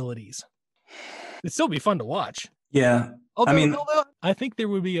abilities. It'd still be fun to watch. Yeah. Although I think there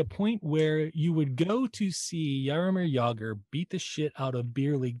would be a point where you would go to see Jaromir Jagr beat the shit out of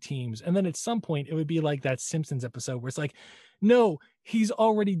beer league teams. And then at some point it would be like that Simpsons episode where it's like, no, he's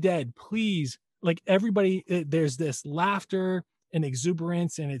already dead. Please. Like everybody, there's this laughter and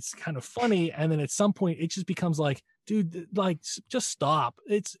exuberance, and it's kind of funny. And then at some point, it just becomes like, dude, like just stop.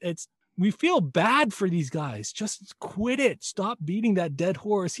 We feel bad for these guys. Just quit it. Stop beating that dead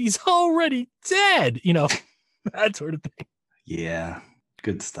horse. He's already dead. That sort of thing. Yeah,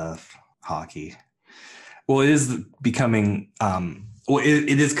 good stuff. Hockey. Well, it is becoming.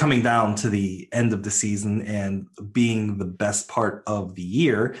 It is coming down to the end of the season and being the best part of the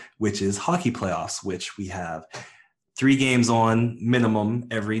year, which is hockey playoffs, which we have 3 games on minimum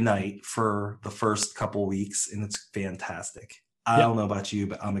every night for the first couple weeks, and it's fantastic. I don't know about you,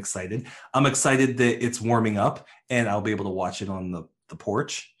 but I'm excited. I'm excited that it's warming up and I'll be able to watch it on the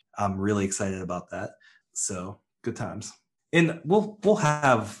porch. I'm really excited about that. So good times. And we'll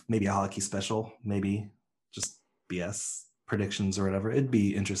have maybe a hockey special, maybe just BS predictions or whatever. It'd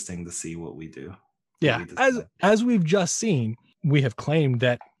be interesting to see what we do. Yeah. As we've just seen, we have claimed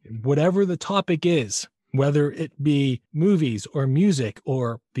that whatever the topic is, whether it be movies or music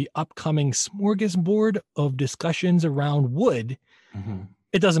or the upcoming smorgasbord of discussions around wood,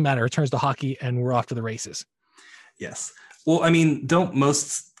 it doesn't matter. It turns to hockey and we're off to the races. Yes. Well, I mean, don't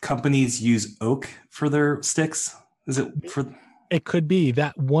most companies use oak for their sticks? Is it for... It could be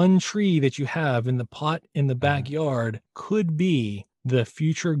that one tree that you have in the pot in the backyard could be the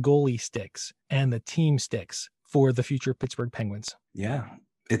future goalie sticks and the team sticks for the future Pittsburgh Penguins. Yeah,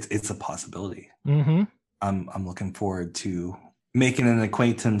 it's a possibility. Mm-hmm. I'm looking forward to making an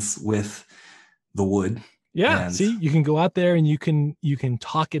acquaintance with the wood. Yeah, see, you can go out there and you can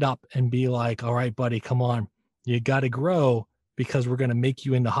talk it up and be like, all right, buddy, come on. You got to grow because we're going to make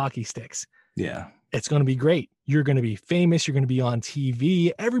you into hockey sticks. Yeah. It's going to be great. You're going to be famous. You're going to be on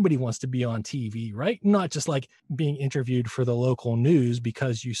TV. Everybody wants to be on TV, right? Not just like being interviewed for the local news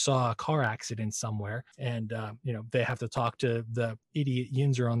because you saw a car accident somewhere and, they have to talk to the idiot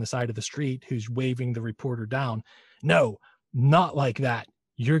Yinzer on the side of the street who's waving the reporter down. No, not like that.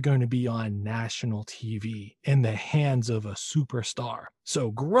 You're going to be on national TV in the hands of a superstar.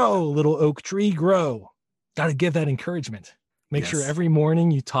 So grow, little oak tree, grow. Got to give that encouragement. Make sure Yes. every morning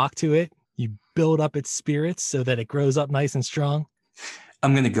you talk to it, you build up its spirits so that it grows up nice and strong.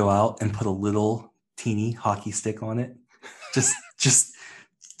 I'm gonna go out and put a little teeny hockey stick on it, just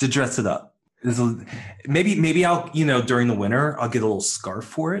to dress it up. Maybe I'll during the winter I'll get a little scarf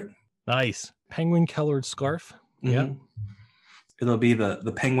for it. Nice. Penguin colored scarf. Yeah. Mhm. It'll be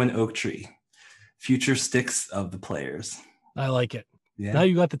the penguin oak tree, future sticks of the players. I like it. Yeah. Now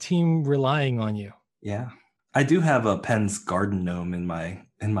you got the team relying on you. Yeah. I do have a Penn's garden gnome in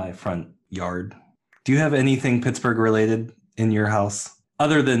my front yard. Do you have anything Pittsburgh related in your house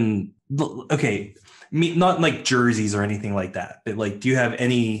other than okay, not like jerseys or anything like that, but like do you have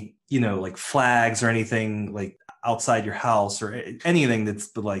any, like flags or anything like outside your house or anything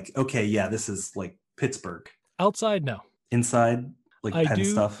that's like, okay, yeah, this is like Pittsburgh. Outside, no. Inside, like I Penn do.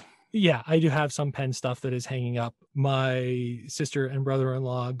 stuff. Yeah, I do have some Penn stuff that is hanging up. My sister and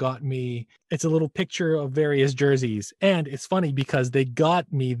brother-in-law got me, it's a little picture of various jerseys. And it's funny because they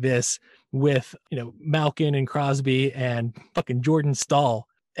got me this with, Malkin and Crosby and fucking Jordan Stahl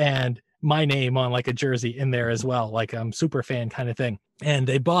and my name on like a jersey in there as well, like I'm super fan kind of thing. And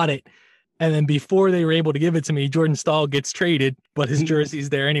they bought it. And then before they were able to give it to me, Jordan Stahl gets traded, but his jersey's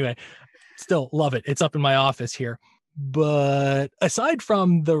there anyway. Still love it. It's up in my office here. But aside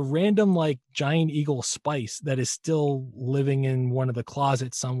from the random like giant eagle spice that is still living in one of the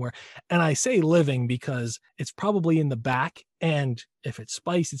closets somewhere, and I say living because it's probably in the back, and if it's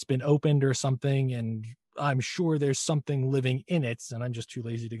spice, it's been opened or something, and I'm sure there's something living in it, and I'm just too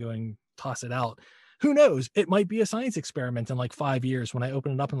lazy to go and toss it out. Who knows? It might be a science experiment in like 5 years when I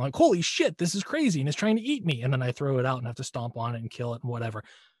open it up and I'm like, holy shit, this is crazy and it's trying to eat me. And then I throw it out and have to stomp on it and kill it and whatever.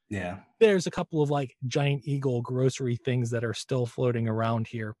 Yeah. There's a couple of like giant eagle grocery things that are still floating around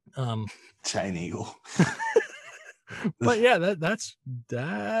here. Giant eagle. But yeah,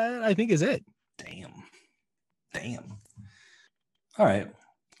 that I think is it. Damn. All right.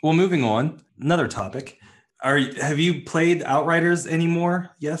 Well, moving on. Another topic. Have you played Outriders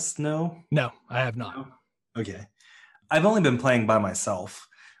anymore? Yes? No? No, I have not. No? Okay. I've only been playing by myself,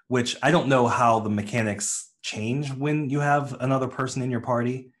 which I don't know how the mechanics change when you have another person in your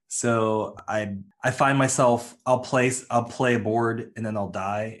party. So I find myself I'll play a board and then I'll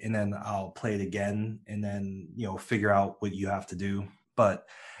die and then I'll play it again and then figure out what you have to do. But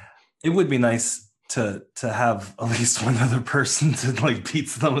it would be nice to have at least one other person to like beat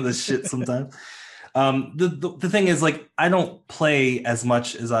some of this shit sometimes. The thing is, like, I don't play as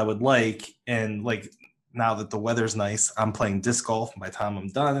much as I would like, and like now that the weather's nice, I'm playing disc golf. By the time I'm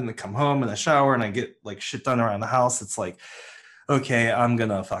done and I come home and I shower and I get like shit done around the house, it's like, okay, I'm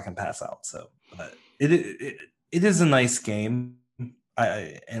gonna fucking pass out. So, but it is a nice game.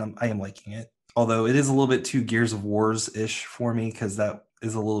 I am liking it, although it is a little bit too Gears of Wars ish for me because that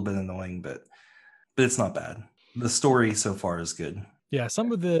is a little bit annoying, but it's not bad. The story so far is good. Yeah,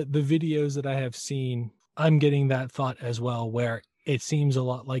 some of the videos that I have seen, I'm getting that thought as well, where it seems a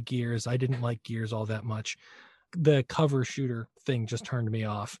lot like Gears. I didn't like Gears all that much. The cover shooter thing just turned me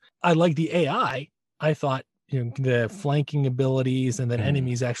off. I like the AI. I thought, the flanking abilities and then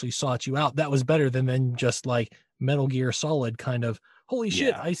enemies actually sought you out. That was better than just like Metal Gear Solid kind of, holy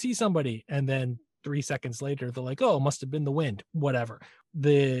shit, I see somebody. And then 3 seconds later, they're like, oh, it must have been the wind, whatever.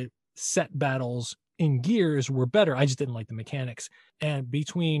 The set battles in Gears were better. I just didn't like the mechanics. And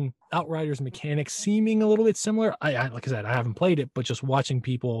between Outriders mechanics seeming a little bit similar, I like I said, I haven't played it, but just watching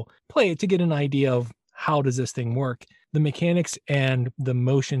people play it to get an idea of how does this thing work, the mechanics and the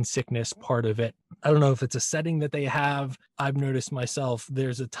motion sickness part of it. I don't know if it's a setting that they have. I've noticed myself,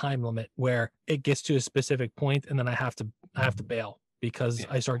 there's a time limit where it gets to a specific point and then I have to bail because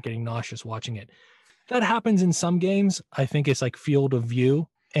I start getting nauseous watching it. That happens in some games. I think it's like field of view,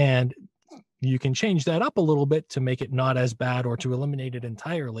 and you can change that up a little bit to make it not as bad or to eliminate it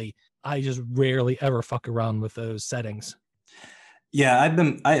entirely. I just rarely ever fuck around with those settings. Yeah,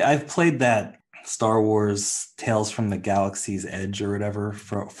 I've played that Star Wars Tales from the Galaxy's Edge or whatever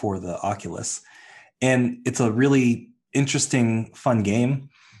for the Oculus. And it's a really interesting, fun game,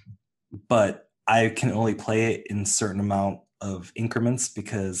 but I can only play it in a certain amount of increments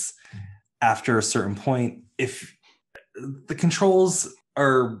because after a certain point, if the controls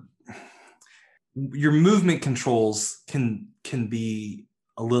are, your movement controls can be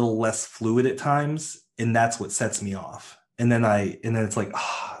a little less fluid at times, and that's what sets me off. And then it's like,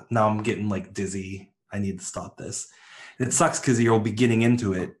 now I'm getting like dizzy. I need to stop this. It sucks because you'll be getting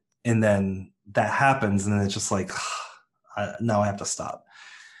into it, and then that happens, and then it's just like, now I have to stop.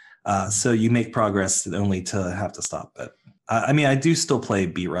 So you make progress only to have to stop. But I do still play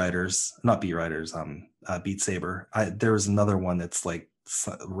Beat Saber. There was another one that's like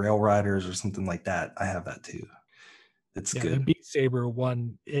Rail Riders or something like that. I have that too. It's The good. Beat Saber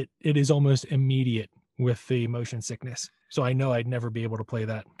one, it is almost immediate with the motion sickness. So I know I'd never be able to play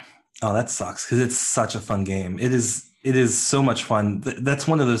that. Oh, that sucks because it's such a fun game. It is. It is so much fun. That's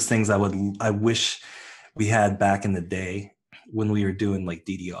one of those things I wish we had back in the day when we were doing like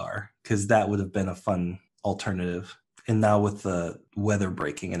DDR, because that would have been a fun alternative. And now with the weather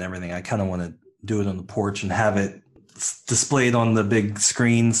breaking and everything, I kind of want to do it on the porch and have it displayed on the big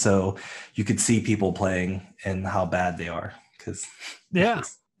screen so you could see people playing and how bad they are. Because Yeah.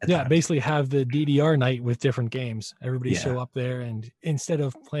 Basically have the DDR night with different games. Everybody show up there, and instead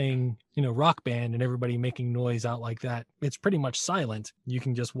of playing, Rock Band and everybody making noise out like that, it's pretty much silent. You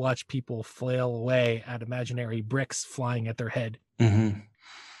can just watch people flail away at imaginary bricks flying at their head. Mm-hmm.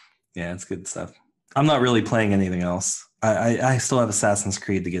 Yeah, it's good stuff. I'm not really playing anything else. I still have Assassin's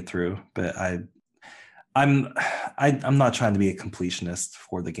Creed to get through, but I'm not trying to be a completionist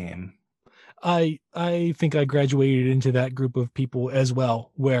for the game. I think I graduated into that group of people as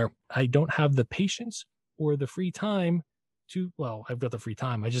well, where I don't have the patience or the free time to, well, I've got the free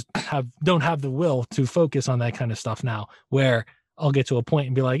time. I just don't have the will to focus on that kind of stuff now, where I'll get to a point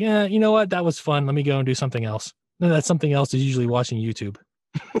and be like, yeah, you know what? That was fun. Let me go and do something else. And that something else is usually watching YouTube.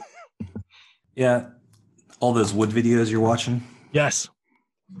 Yeah. All those wood videos you're watching. Yes.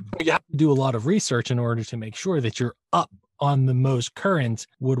 You have to do a lot of research in order to make sure that you're up on the most current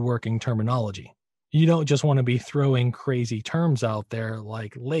woodworking terminology. You don't just want to be throwing crazy terms out there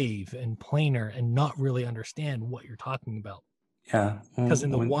like lathe and planer and not really understand what you're talking about. Yeah. Because in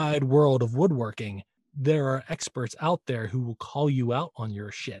the wide world of woodworking, there are experts out there who will call you out on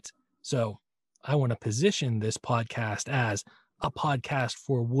your shit. So I want to position this podcast as a podcast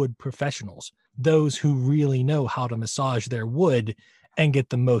for wood professionals, those who really know how to massage their wood and get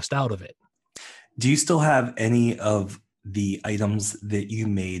the most out of it. Do you still have any of the items that you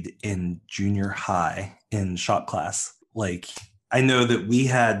made in junior high in shop class? Like, I know that we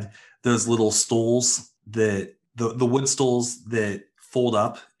had those little stools that the wood stools that fold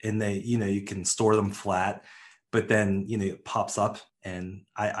up, and they, you can store them flat, but then, it pops up, and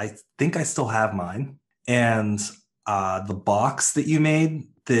I think I still have mine. And the box that you made,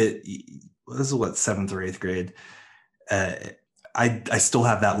 that this is what, 7th or 8th grade. I still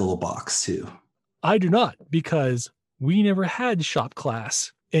have that little box too. I do not, because we never had shop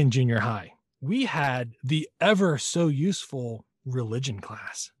class in junior high. We had the ever so useful religion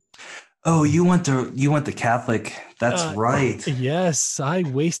class. Oh, you went to Catholic. That's right. Yes, I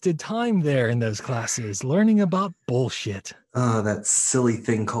wasted time there in those classes learning about bullshit. Oh, that silly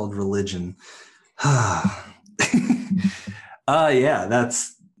thing called religion. Yeah,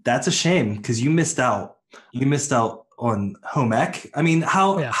 that's a shame, because you missed out. You missed out on home ec. I mean,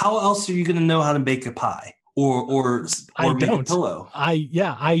 how else are you going to know how to bake a pie or make a pillow?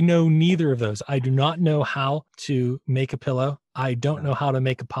 I know neither of those. I do not know how to make a pillow. I don't know how to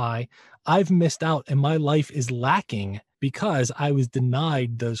make a pie. I've missed out, and my life is lacking because I was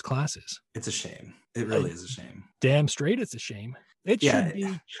denied those classes. It's a shame. It really is a shame. Damn straight, it's a shame. It should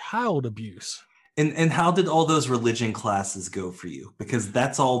be child abuse. And how did all those religion classes go for you? Because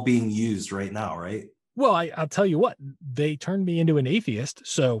that's all being used right now, right? Well, I'll tell you what, they turned me into an atheist,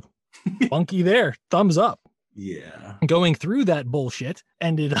 so funky there, thumbs up. Yeah. Going through that bullshit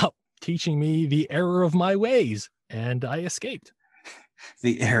ended up teaching me the error of my ways, and I escaped.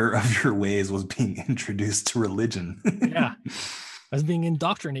 The error of your ways was being introduced to religion. Yeah. I was being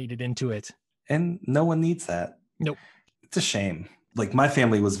indoctrinated into it. And no one needs that. Nope. It's a shame. Like, my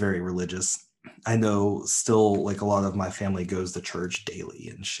family was very religious. I know still, like, a lot of my family goes to church daily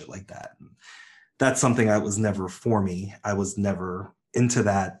and shit like that. And that's something that was never for me. I was never into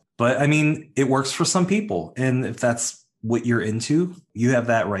that. But I mean, it works for some people. And if that's what you're into, you have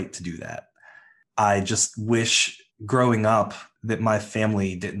that right to do that. I just wish growing up that my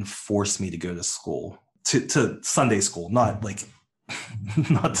family didn't force me to go to school, to Sunday school, not like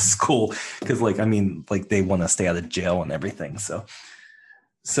not to school, because like, I mean, like, they want to stay out of jail and everything. So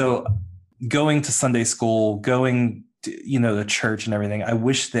going to Sunday school, going to, to church and everything, I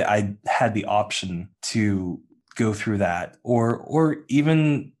wish that I had the option to go through that, or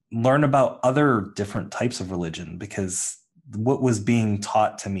even learn about other different types of religion, because what was being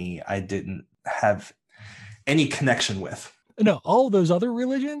taught to me, I didn't have any connection with. No, all those other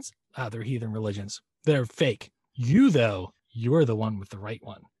religions, they're heathen religions. They're fake. You, though, you're the one with the right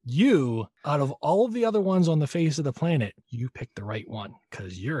one. You, out of all of the other ones on the face of the planet, you picked the right one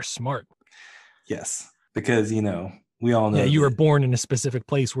because you're smart. Yes, because, we all know. Yeah, you were born in a specific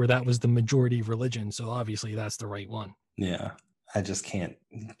place where that was the majority religion. So obviously that's the right one. Yeah, I just can't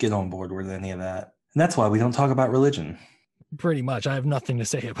get on board with any of that. And that's why we don't talk about religion. Pretty much. I have nothing to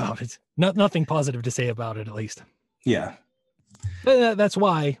say about it. Nothing positive to say about it, at least. Yeah. But that's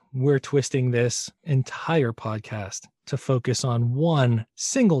why we're twisting this entire podcast to focus on one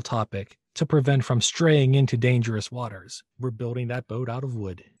single topic to prevent from straying into dangerous waters. We're building that boat out of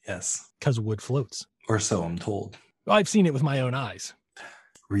wood. Yes. Because wood floats. Or so I'm told. I've seen it with my own eyes.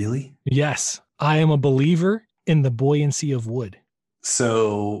 Really? Yes. I am a believer in the buoyancy of wood.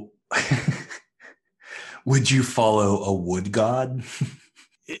 So would you follow a wood god?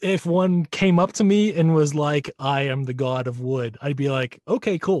 If one came up to me and was like, I am the god of wood, I'd be like,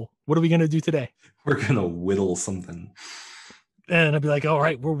 okay, cool. What are we going to do today? We're going to whittle something. And I'd be like, all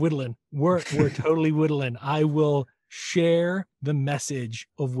right, we're whittling. We're totally whittling. I will share the message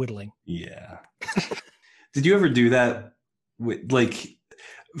of whittling. Yeah. Did you ever do that? Like,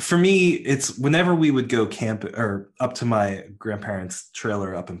 for me, it's whenever we would go camp or up to my grandparents'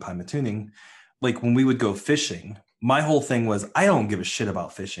 trailer up in Pymatooning, like when we would go fishing, my whole thing was, I don't give a shit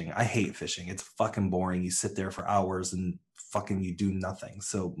about fishing. I hate fishing. It's fucking boring. You sit there for hours and fucking you do nothing.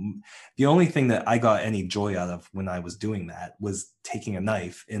 So the only thing that I got any joy out of when I was doing that was taking a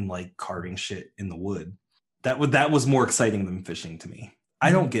knife and like carving shit in the wood. That was more exciting than fishing to me.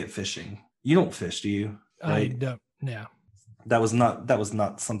 I don't get fishing. You don't fish, do you? Right? I don't. Yeah. That was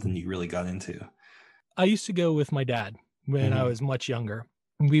not something you really got into. I used to go with my dad when I was much younger.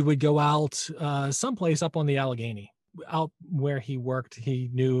 We would go out someplace up on the Allegheny, out where he worked. He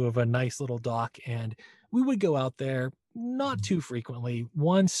knew of a nice little dock, and we would go out there not too frequently,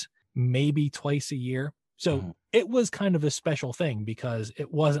 once, maybe twice a year. So it was kind of a special thing because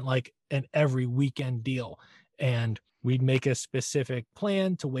it wasn't like an every weekend deal. And we'd make a specific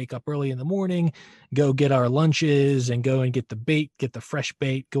plan to wake up early in the morning, go get our lunches and go and get the bait, get the fresh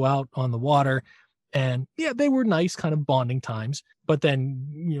bait, go out on the water. And yeah, they were nice kind of bonding times. But then,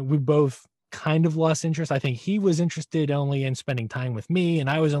 we both kind of lost interest. I think he was interested only in spending time with me, and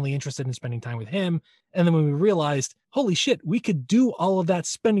I was only interested in spending time with him. And then when we realized, holy shit, we could do all of that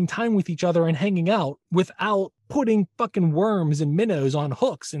spending time with each other and hanging out without putting fucking worms and minnows on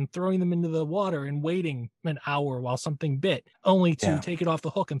hooks and throwing them into the water and waiting an hour while something bit, only to take it off the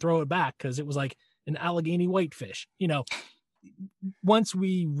hook and throw it back because it was like an Allegheny whitefish. Once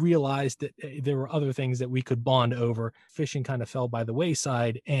we realized that there were other things that we could bond over, fishing kind of fell by the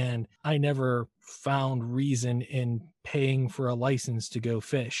wayside, and I never found reason in paying for a license to go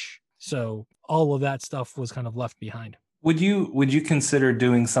fish. So all of that stuff was kind of left behind. Would you consider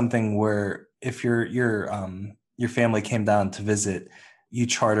doing something where if your family came down to visit, you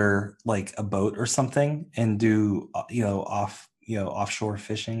charter like a boat or something and do offshore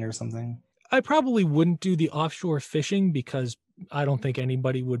fishing or something? I probably wouldn't do the offshore fishing because I don't think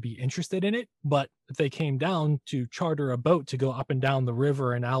anybody would be interested in it. But if they came down to charter a boat to go up and down the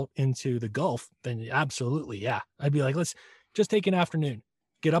river and out into the Gulf, then absolutely, yeah. I'd be like, let's just take an afternoon,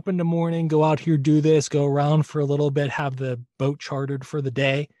 get up in the morning, go out here, do this, go around for a little bit, have the boat chartered for the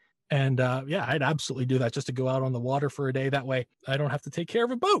day. And yeah, I'd absolutely do that just to go out on the water for a day. That way I don't have to take care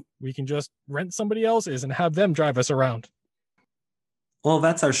of a boat. We can just rent somebody else's and have them drive us around. Well,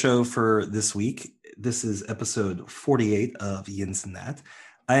 that's our show for this week. This is episode 48 of Yins and That.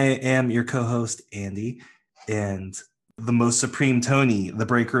 I am your co-host, Andy, and the most supreme Tony, the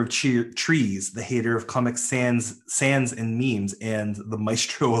breaker of trees, the hater of comic sans and memes, and the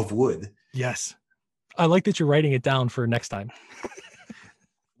maestro of wood. Yes. I like that you're writing it down for next time.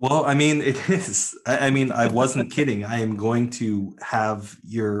 Well, I mean, it is. I mean, I wasn't kidding. I am going to have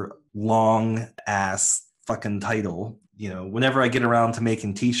your long ass fucking title. Whenever I get around to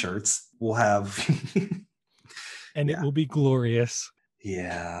making t-shirts, we'll have and it will be glorious.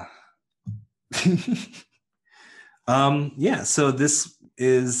 Yeah. So this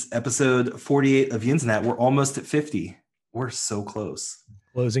is episode 48 of Yins and That. We're almost at 50. We're so close.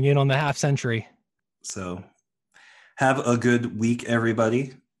 Closing in on the half century. So have a good week,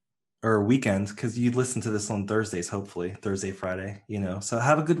 everybody. Or weekend, because you listen to this on Thursdays, hopefully. Thursday, Friday, So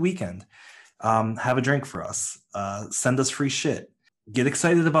have a good weekend. Have a drink for us. Send us free shit. Get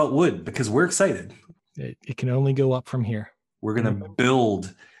excited about wood because we're excited. It can only go up from here. We're going to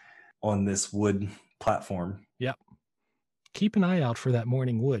build on this wood platform. Yep. Keep an eye out for that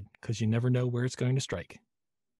morning wood because you never know where it's going to strike.